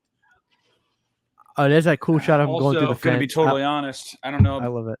fan. Oh, there's that cool shot of him going through the Also, going to be fence. totally honest, I don't know I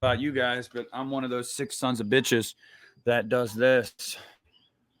love it. about you guys, but I'm one of those 6 sons of bitches that does this.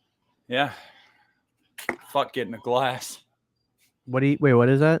 Yeah, Fuck getting a glass. What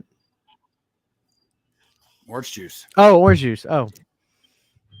is that? Orange juice. Oh, orange juice. Oh,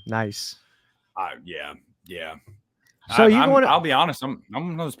 nice. Yeah. So you going to, I'll be honest. I'm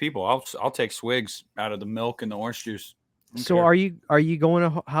one of those people. I'll take swigs out of the milk and the orange juice. I don't so care. are you going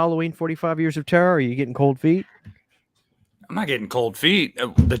to Halloween 45 Years of Terror? Are you getting cold feet? I'm not getting cold feet.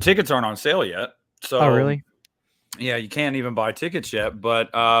 The tickets aren't on sale yet. Oh, So really? yeah, you can't even buy tickets yet. But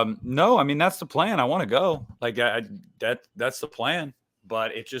no, I mean that's the plan. I want to go. Like that's the plan.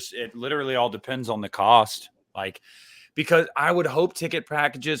 But it literally all depends on the cost. Like because I would hope ticket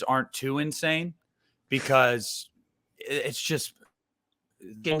packages aren't too insane because it's just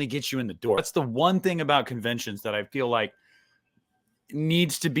it only gets you in the door. That's the one thing about conventions that I feel like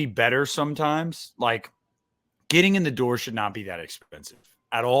needs to be better sometimes. Like getting in the door should not be that expensive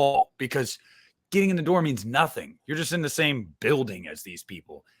at all because getting in the door means nothing. You're just in the same building as these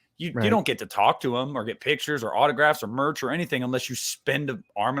people. You Right. don't get to talk to them or get pictures or autographs or merch or anything unless you spend an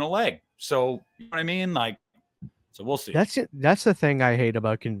arm and a leg. So, you know what I mean? Like, so we'll see. That's it. That's the thing I hate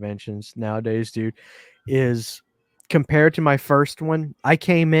about conventions nowadays, dude, is compared to my first one, I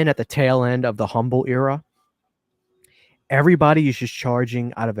came in at the tail end of the humble era. Everybody is just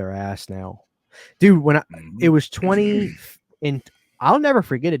charging out of their ass now. Dude, it was 20 in I'll never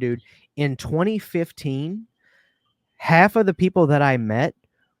forget it, dude. In 2015, half of the people that I met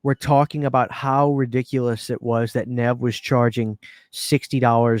were talking about how ridiculous it was that Nev was charging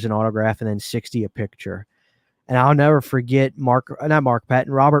 $60 an autograph and then 60 a picture. And I'll never forget not Mark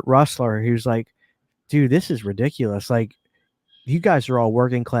Patton, Robert Russler, who's like, dude, this is ridiculous. Like, you guys are all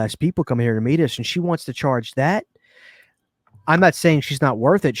working class people coming here to meet us, and she wants to charge that. I'm not saying she's not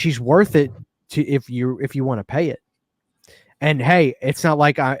worth it. She's worth it if you want to pay it. And hey, it's not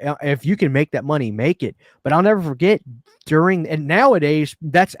like if you can make that money, make it. But I'll never forget and nowadays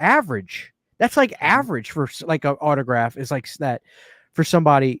that's average. That's like average for like an autograph is like that for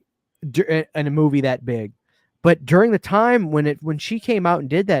somebody in a movie that big. But during the time when she came out and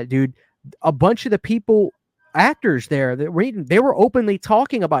did that, dude, a bunch of the people, actors there that they were openly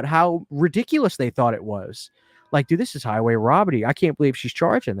talking about how ridiculous they thought it was. Like, dude, this is highway robbery. I can't believe she's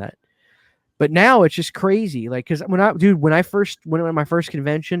charging that. But now it's just crazy. Like, because when I first went to my first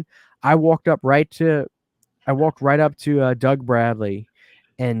convention, I walked right up to Doug Bradley,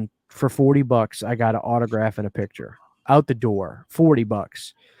 and for $40, I got an autograph and a picture out the door.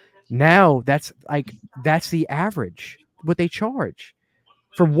 $40. Now that's the average what they charge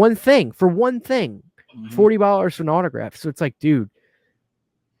for one thing. $40 for an autograph. So it's like, dude,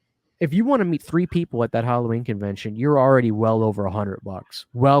 if you want to meet 3 people at that Halloween convention, you're already well over $100.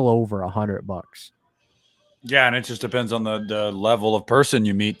 Well over $100. Yeah, and it just depends on the level of person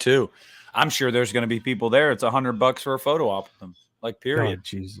you meet too. I'm sure there's going to be people there. It's $100 for a photo op with them, like period. Oh,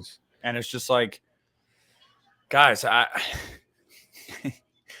 Jesus. And it's just like, guys,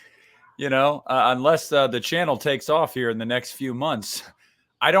 unless the channel takes off here in the next few months,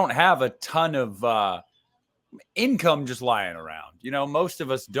 I don't have a ton of income just lying around. Most of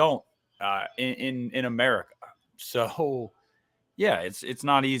us don't in America. So yeah, it's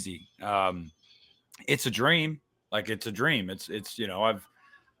not easy. It's a dream. Like it's a dream. It's I've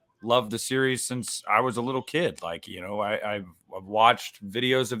loved the series since I was a little kid. Like, I've watched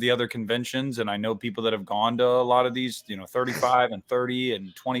videos of the other conventions, and I know people that have gone to a lot of these, 35 and 30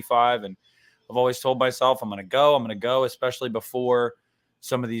 and 25. And I've always told myself I'm going to go, especially before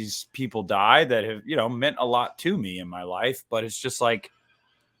some of these people die that have, meant a lot to me in my life. But it's just like,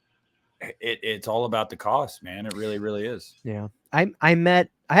 it's all about the cost, man. It really, really is. Yeah. I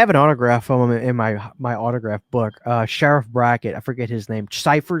have an autograph from him in my autograph book. Sheriff Brackett, I forget his name.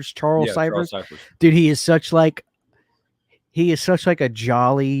 Charles Cyphers. Dude, he is such like a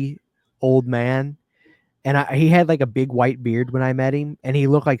jolly old man. And he had like a big white beard when I met him, and he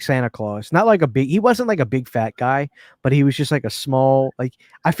looked like Santa Claus. He wasn't like a big fat guy, but he was just like a small, like,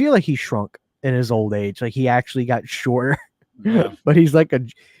 I feel like he shrunk in his old age. Like he actually got shorter, Yeah. but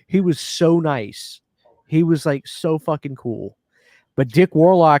he was so nice. He was like so fucking cool. But Dick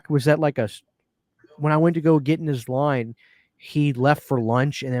Warlock was when I went to go get in his line, he left for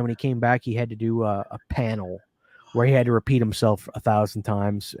lunch. And then when he came back, he had to do a panel where he had to repeat himself 1,000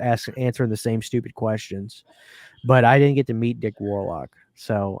 times, answering the same stupid questions. But I didn't get to meet Dick Warlock,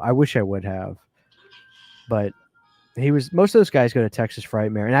 so I wish I would have. But most of those guys go to Texas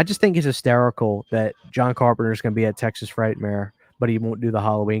Frightmare, and I just think it's hysterical that John Carpenter is going to be at Texas Frightmare, but he won't do the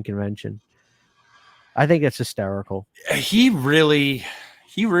Halloween convention. I think it's hysterical. He really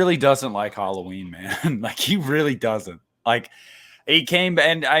doesn't like Halloween, man. Like he really doesn't. Like he came,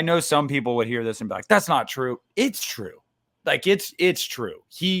 and I know some people would hear this and be like, "That's not true." It's true. like it's true.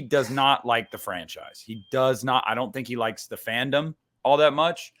 He does not like the franchise. He does not. I don't think he likes the fandom all that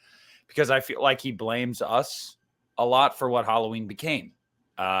much because I feel like he blames us a lot for what Halloween became.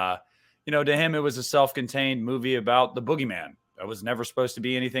 Uh, to him, it was a self-contained movie about the boogeyman. That was never supposed to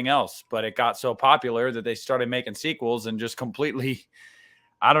be anything else, but it got so popular that they started making sequels and just completely,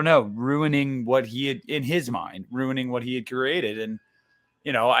 I don't know, ruining what he had in his mind, ruining what he had created. And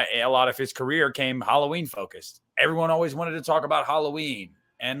a lot of his career came Halloween focused. Everyone always wanted to talk about Halloween.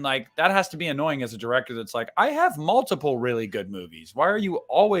 And like that has to be annoying as a director that's like, I have multiple really good movies. Why are you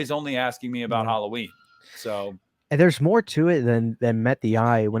always only asking me about Halloween? So and there's more to it than met the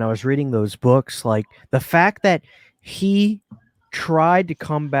eye. When I was reading those books, like the fact that he tried to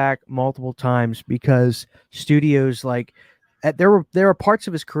come back multiple times because studios like there were parts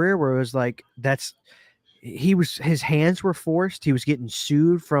of his career where it was like his hands were forced. He was getting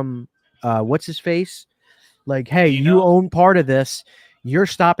sued from what's his face? Like, hey, you Dino, own part of this. You're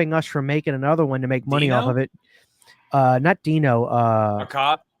stopping us from making another one to make money off of Dino, it. Not Dino. a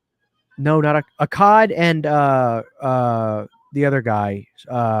cop. No, not a Cod and the other guy.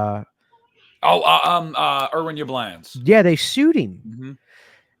 Erwin Yablans. Yeah, they sued him, Mm-hmm.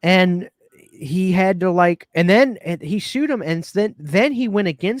 and he had to and he sued him, and then he went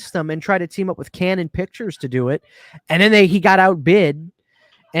against them and tried to team up with Canon Pictures to do it, and then he got outbid,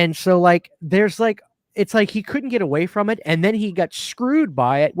 and so there's it's like he couldn't get away from it, and then he got screwed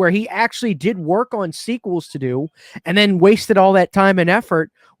by it where he actually did work on sequels to do and then wasted all that time and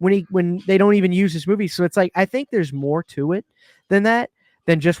effort when they don't even use his movie. So it's like I think there's more to it than that,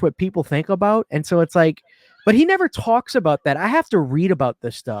 than just what people think about. And so it's like, but he never talks about that. I have to read about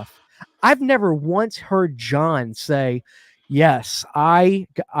this stuff. I've never once heard John say, yes, I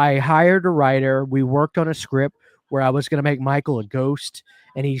hired a writer, we worked on a script where I was going to make Michael a ghost,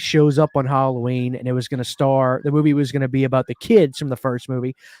 and he shows up on Halloween, and the movie was going to be about the kids from the first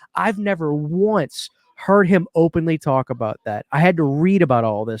movie. I've never once heard him openly talk about that. I had to read about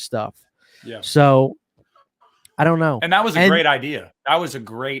all this stuff. Yeah. So I don't know. And that was a great idea. That was a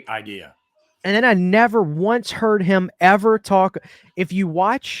great idea. And then I never once heard him ever talk. If you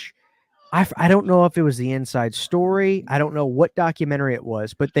watch, I don't know if it was the Inside Story. I don't know what documentary it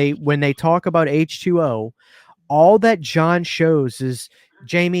was, but when they talk about H2O, all that John shows is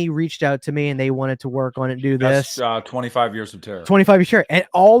Jamie reached out to me and they wanted to work on it and do this. That's 25 Years of Terror. 25 Years of Terror. And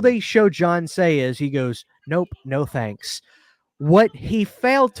all they show John say is he goes, nope, no thanks. What he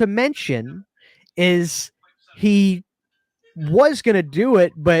failed to mention is he was going to do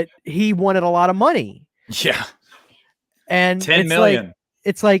it, but he wanted a lot of money. Yeah. And 10 million.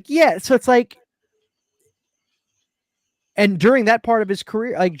 Yeah. So it's like, and during that part of his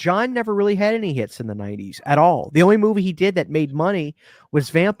career, like John never really had any hits in the 90s at all. The only movie he did that made money was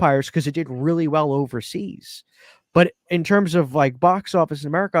Vampires because it did really well overseas. But in terms of like box office in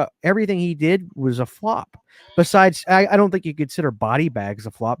America, everything he did was a flop. Besides, I don't think you consider Body Bags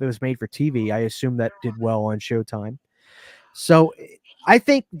a flop. It was made for TV. I assume that did well on Showtime. So I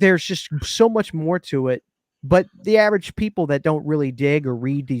think there's just so much more to it. But the average people that don't really dig or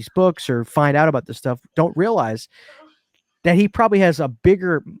read these books or find out about this stuff don't realize that he probably has a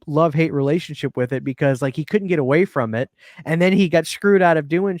bigger love-hate relationship with it because like he couldn't get away from it, and then he got screwed out of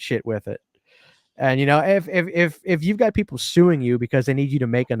doing shit with it. And if you've got people suing you because they need you to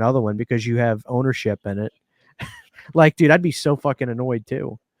make another one because you have ownership in it, like, dude, I'd be so fucking annoyed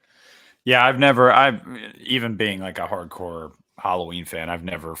too. Yeah, I've even being like a hardcore Halloween fan, I've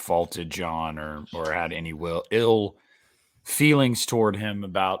never faulted John or had any ill feelings toward him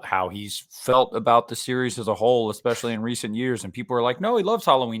about how he's felt about the series as a whole, especially in recent years. And people are like, no, he loves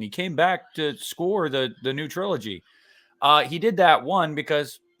Halloween. He came back to score the new trilogy. He did that, one,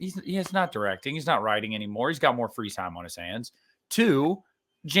 because he's not directing. He's not writing anymore. He's got more free time on his hands. Two,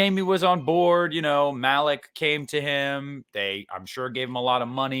 Jamie was on board. Malik came to him. I'm sure, gave him a lot of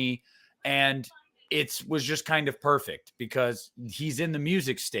money. And it was just kind of perfect because he's in the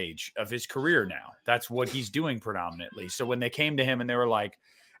music stage of his career now. That's what he's doing predominantly. So when they came to him and they were like,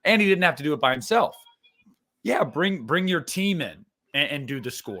 and he didn't have to do it by himself. Yeah, bring your team in and do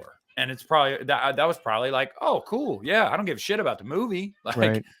the score. And it's probably that was probably like, oh, cool. Yeah, I don't give a shit about the movie. Like,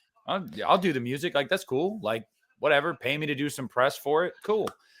 right. I'll do the music. Like, that's cool. Like, whatever. Pay me to do some press for it. Cool.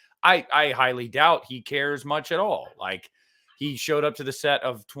 I highly doubt he cares much at all. Like, he showed up to the set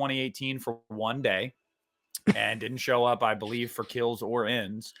of 2018 for one day and didn't show up, I believe, for Kills or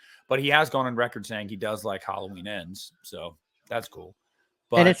Ends. But he has gone on record saying he does like Halloween Ends. So that's cool.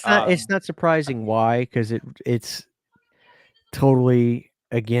 But and it's not surprising why, because it's totally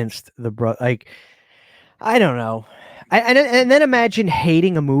against the like, I don't know. And then imagine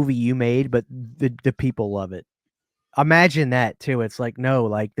hating a movie you made, but the people love it. Imagine that too. It's like, no,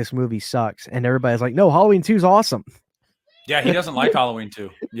 like this movie sucks, and everybody's like, no, Halloween 2 is awesome. Yeah, he doesn't like Halloween 2.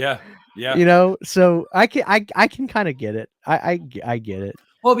 Yeah, yeah. So I can kind of get it. I get it.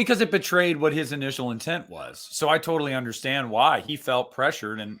 Well, because it betrayed what his initial intent was. So I totally understand why he felt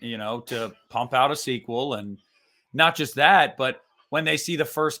pressured and, to pump out a sequel. And not just that, but when they see the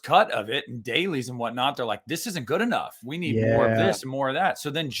first cut of it and dailies and whatnot, they're like, this isn't good enough. We need more of Yeah. this and more of that. So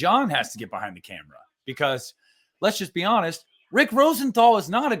then John has to get behind the camera because let's just be honest, Rick Rosenthal is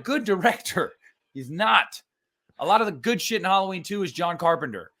not a good director. He's not. A lot of the good shit in Halloween 2 is John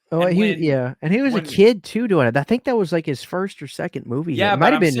Carpenter. Oh, And and he was a kid too doing it. I think that was like his first or second movie. Yeah, It but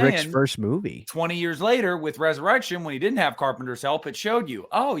might have I'm been Rick's saying first movie. 20 years later with Resurrection, when he didn't have Carpenter's help, it showed you,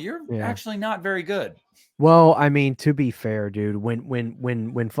 oh, you're Yeah. actually not very good. Well, I mean, to be fair, dude,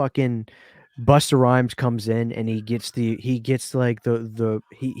 when fucking Busta Rhymes comes in and he gets like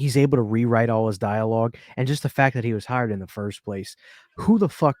he's able to rewrite all his dialogue, and just the fact that he was hired in the first place, who the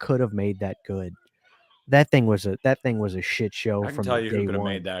fuck could have made that good? That thing was a shit show I can from tell the you who day could have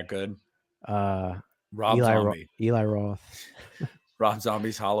one. made that good. Rob Zombie. Eli Roth. Rob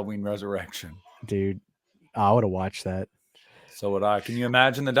Zombie's Halloween Resurrection. Dude, I would have watched that. So would I. Can you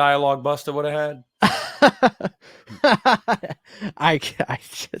imagine the dialogue Busta would have had? I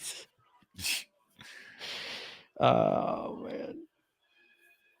just. Oh man.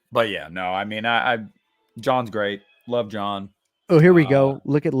 But yeah, no, I mean, I John's great. Love John. Oh, here we go.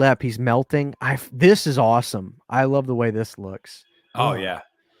 Look at Lep. He's melting. This is awesome. I love the way this looks. Oh yeah.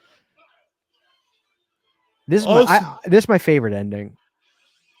 This is my favorite ending.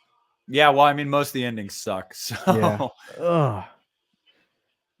 Yeah, well, I mean, most of the endings suck. So yeah. Ugh.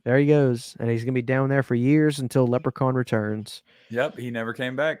 There he goes, and he's gonna be down there for years until Leprechaun returns. Yep, he never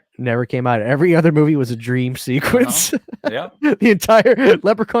came back. Never came out. Every other movie was a dream sequence. Yep. The entire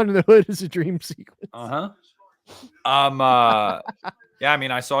Leprechaun in the Hood is a dream sequence. Yeah, I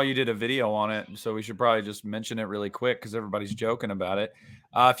mean, I saw you did a video on it, so we should probably just mention it really quick because everybody's joking about it.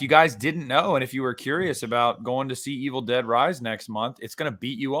 If you guys didn't know, and if you were curious about going to see Evil Dead Rise next month, it's gonna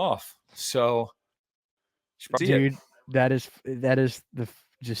beat you off. So, dude, that is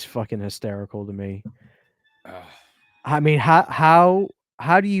just fucking hysterical to me. I mean, how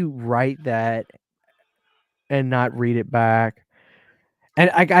do you write that and not read it back? And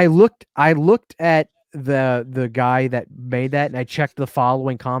I looked at the guy that made that, and I checked the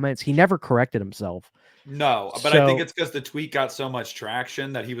following comments. He never corrected himself. No, but I think it's because the tweet got so much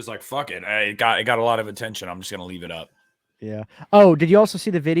traction that he was like, "Fuck it, it got a lot of attention. I'm just gonna leave it up." Yeah. Oh, did you also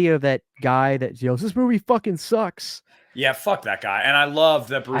see the video of that guy that yells, "This movie fucking sucks"? Yeah, fuck that guy. And I love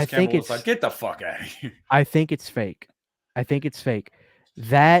that Bruce Campbell was like, "Get the fuck out of here." I think it's fake.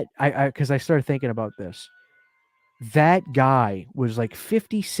 That because I started thinking about this. That guy was like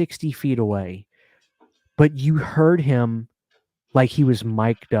 50, 60 feet away, but you heard him like he was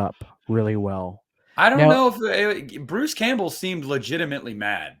mic'd up really well. I don't know if Bruce Campbell seemed legitimately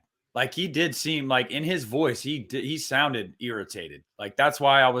mad. Like he did seem like in his voice, he sounded irritated. Like that's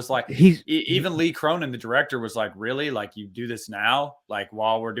why I was like, even Lee Cronin, the director, was like, "Really? Like you do this now? Like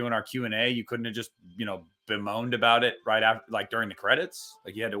while we're doing our Q&A, you couldn't have just bemoaned about it right after, like during the credits?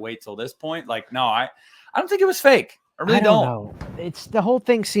 Like you had to wait till this point? Like no, I don't think it was fake. I really don't know. It's the whole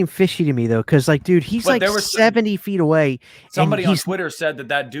thing seemed fishy to me though, because like, dude, he's like 70 feet away. Somebody on Twitter said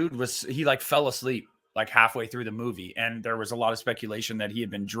that dude he like fell asleep like halfway through the movie, and there was a lot of speculation that he had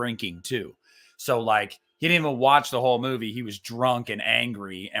been drinking too. So like he didn't even watch the whole movie. He was drunk and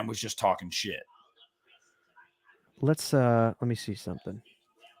angry and was just talking shit. Let me see something.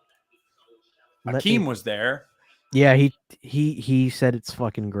 Akeem was there. Yeah, he said it's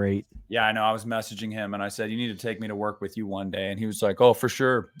fucking great. Yeah, I know. I was messaging him and I said, "You need to take me to work with you one day." And he was like, "Oh, for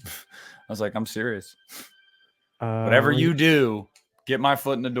sure." I was like, "I'm serious. Whatever you do, get my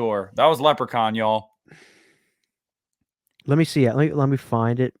foot in the door." That was Leprechaun, y'all. Let me see it. Let me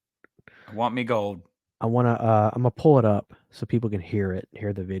find it. I want me gold. I'm gonna pull it up so people can hear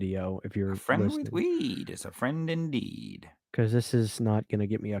the video. If you're a friend listening. With weed is a friend indeed. Because this is not gonna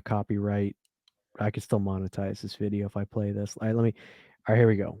get me a copyright. I can still monetize this video if I play this. All right, here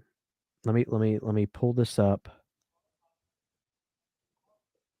we go. Let me pull this up.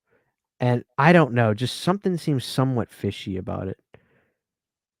 And I don't know, just something seems somewhat fishy about it.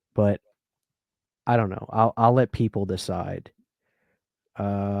 But I don't know. I'll let people decide.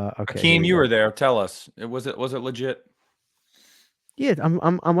 Okay. Akeem, you were there. Tell us. Was it legit? Yeah,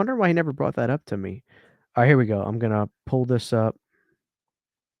 I'm wondering why he never brought that up to me. All right, here we go. I'm gonna pull this up.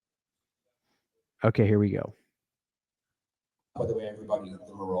 Okay, here we go. By the way, everybody,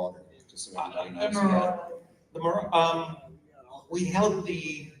 the Marauder. Just so everybody knows. The Marauder. We held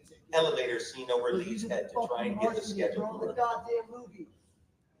the elevator scene over Lee's head to try and get the schedule to work. Goddamn movie.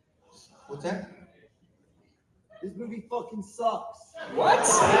 What's that? This movie fucking sucks. What?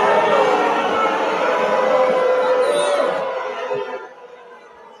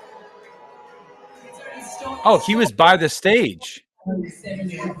 Oh, he was by the stage. He's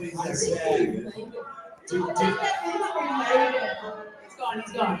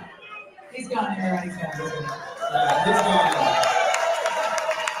gone. He's gone, Aaron. He's gone.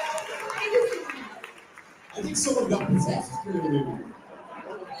 I think someone got possessed during the movie.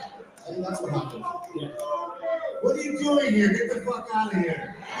 I think that's what happened. Yeah. What are you doing here? Get the fuck out of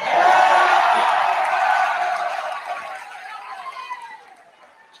here.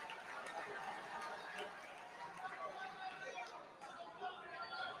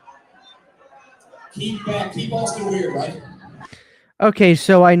 Keep Austin weird, right? Okay,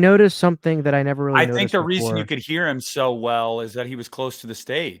 so I noticed something that I never really I noticed think the reason before. you could hear him so well is that he was close to the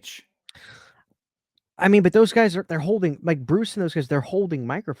stage. I mean, but those guys they're holding, like Bruce and those guys, they're holding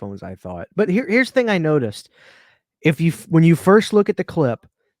microphones, I thought. But here's the thing I noticed. When you first look at the clip,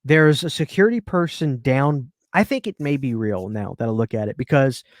 there's a security person down. I think it may be real now that I look at it,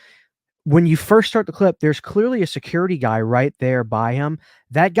 because when you first start the clip, there's clearly a security guy right there by him.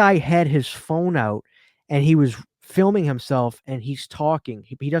 That guy had his phone out and he was filming himself and he's talking.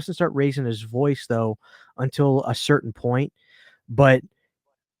 He doesn't start raising his voice though until a certain point. But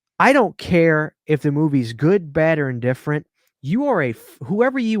I don't care if the movie's good, bad, or indifferent. You are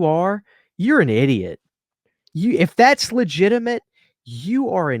whoever you are, you're an idiot. If that's legitimate, you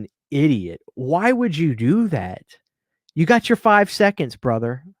are an idiot. Why would you do that? You got your 5 seconds,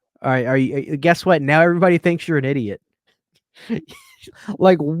 brother. All right, are you? Guess what? Now everybody thinks you're an idiot.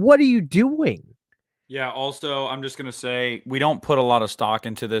 Like, what are you doing? Yeah. Also, I'm just gonna say we don't put a lot of stock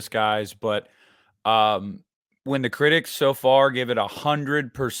into this, guys, but when the critics so far give it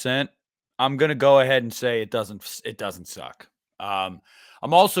 100%, I'm gonna go ahead and say it doesn't suck. I'm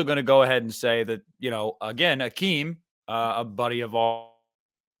also gonna go ahead and say that, again, Akeem, a buddy of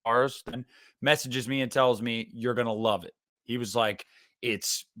ours, then messages me and tells me you're gonna love it. He was like,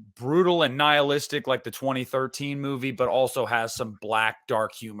 it's brutal and nihilistic like the 2013 movie, but also has some black,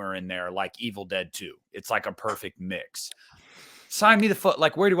 dark humor in there like Evil Dead 2. It's like a perfect mix. Sign me the foot.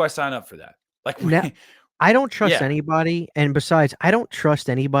 Like, where do I sign up for that? Like, Now, I don't trust Yeah. anybody. And besides, I don't trust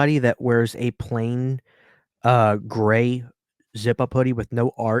anybody that wears a plain gray zip-up hoodie with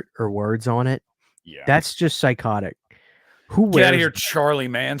no art or words on it. yeah. That's just psychotic. Who Get out wears of here, Charlie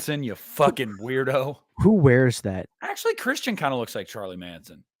Manson, you fucking weirdo. Who wears that? Actually, Christian kind of looks like Charlie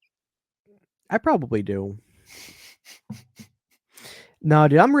Manson. I probably do. No,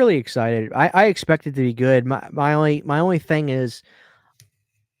 dude, I'm really excited. I expect it to be good. My only thing is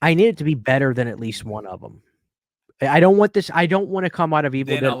I need it to be better than at least one of them. I don't want to come out of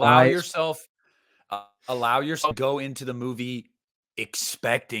Evil Then Dead allow Rise. yourself to go into the movie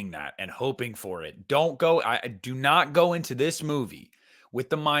expecting that and hoping for it. Do not go into this movie with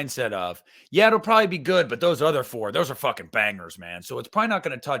the mindset of, yeah, it'll probably be good, but those other 4, those are fucking bangers, man. So it's probably not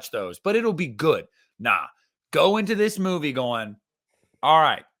going to touch those, but it'll be good. Nah, go into this movie going, all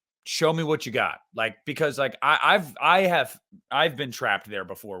right, show me what you got. Like, because like I've been trapped there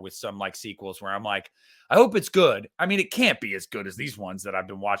before with some like sequels where I'm like, I hope it's good. I mean, it can't be as good as these ones that I've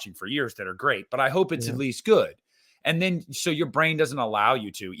been watching for years that are great, but I hope it's at least good. And then so your brain doesn't allow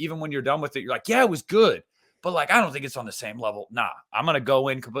you to, even when you're done with it, you're like, yeah, it was good. But like, I don't think it's on the same level. Nah, I'm going to go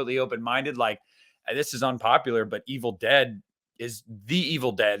in completely open-minded. Like, this is unpopular, but Evil Dead is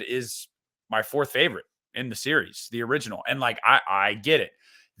my 4th favorite in the series, the original. And like, I get it.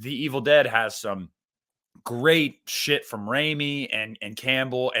 The Evil Dead has some great shit from Raimi and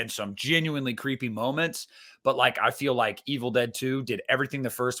Campbell and some genuinely creepy moments. But like, I feel like Evil Dead 2 did everything the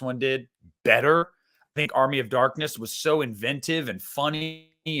first one did better. I think Army of Darkness was so inventive and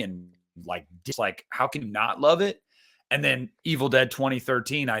funny and like how can you not love it? And then Evil Dead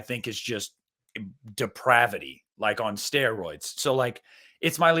 2013, I think, is just depravity, like on steroids. So like,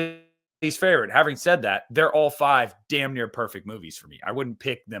 it's my least favorite. Having said that, they're all 5 damn near perfect movies for me. I wouldn't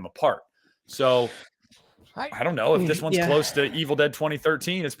pick them apart. So I don't know if this one's close to Evil Dead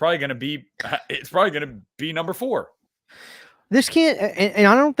 2013. It's probably going to be number 4. This can't, and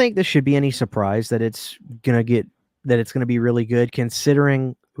I don't think this should be any surprise that it's gonna be really good,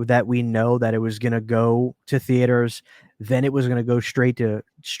 considering that we know that it was gonna go to theaters, then it was gonna go straight to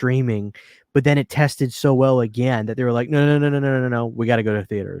streaming, but then it tested so well again that they were like, no, we got to go to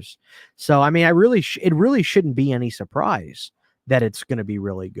theaters. So I mean, it really shouldn't be any surprise that it's gonna be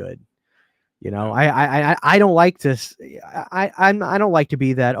really good. I don't like to I don't like to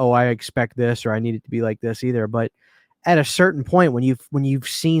be that, oh, I expect this or I need it to be like this either, but at a certain point when you've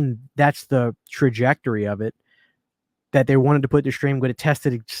seen that's the trajectory of it, that they wanted to put the stream, but it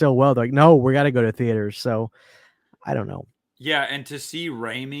tested so well. They're like, no, we got to go to theaters. So I don't know. Yeah, and to see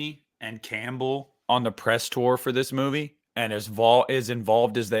Raimi and Campbell on the press tour for this movie and as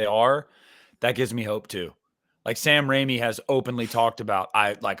involved as they are, that gives me hope too. Like Sam Raimi has openly talked about,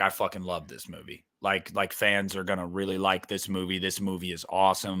 I fucking love this movie. Like fans are gonna really like this movie. This movie is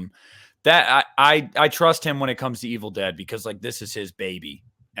awesome. That I trust him when it comes to Evil Dead because like this is his baby,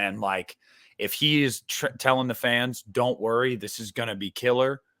 and like if he is telling the fans, don't worry, this is gonna be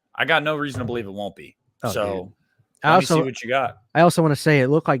killer. I got no reason to believe it won't be. Oh, so. Dude. Let me see what you got. I also want to say it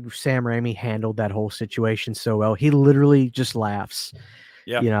looked like Sam Raimi handled that whole situation so well. He literally just laughs.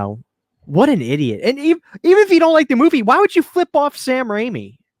 Yeah. You know, what an idiot. And even if you don't like the movie, why would you flip off Sam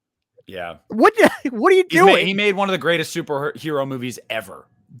Raimi? Yeah. What are you doing? He made one of the greatest superhero movies ever.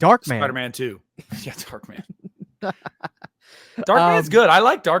 Darkman. Spider-Man 2. Yeah, Darkman. Darkman's good. I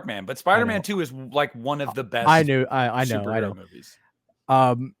like Darkman, but Spider-Man 2 is like one of the best I know movies.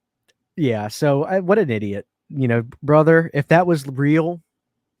 Yeah, so what an idiot. You know, brother, if that was real,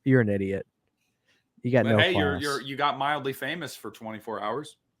 you're an idiot. You got no class. You got mildly famous for 24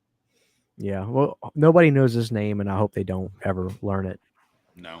 hours. Yeah, well, nobody knows his name, and I hope they don't ever learn it.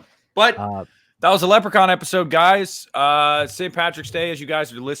 No. But that was a Leprechaun episode, guys. St. Patrick's Day as you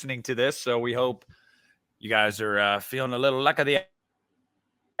guys are listening to this, so we hope you guys are feeling a little luck of the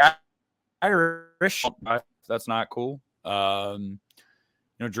Irish. That's not cool.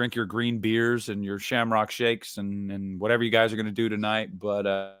 Drink your green beers and your shamrock shakes and whatever you guys are going to do tonight. But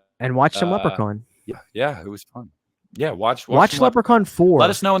and watch some Leprechaun. Yeah, it was fun. Yeah, watch Leprechaun 4.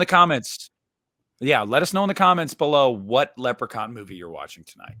 Let us know in the comments. Yeah, let us know in the comments below what Leprechaun movie you're watching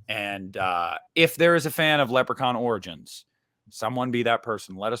tonight. And if there is a fan of Leprechaun Origins, someone be that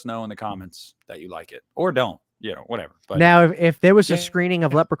person. Let us know in the comments that you like it or don't. Whatever. But now, if there was a screening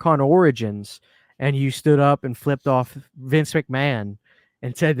of Leprechaun Origins and you stood up and flipped off Vince McMahon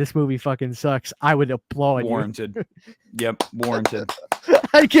and said this movie fucking sucks, I would applaud warranted. you. Yep, warranted.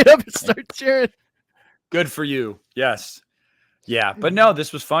 I'd get up and start cheering. Good for you. Yes. Yeah, but no,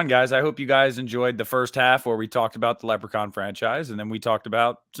 this was fun, guys. I hope you guys enjoyed the first half where we talked about the Leprechaun franchise, and then we talked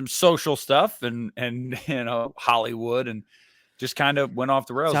about some social stuff and Hollywood, and just kind of went off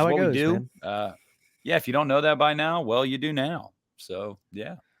the rails. That's how what it we goes, do. Yeah, if you don't know that by now, well, you do now. So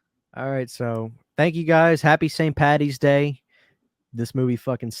yeah. All right, so thank you guys. Happy St. Patty's Day. This movie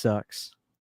fucking sucks.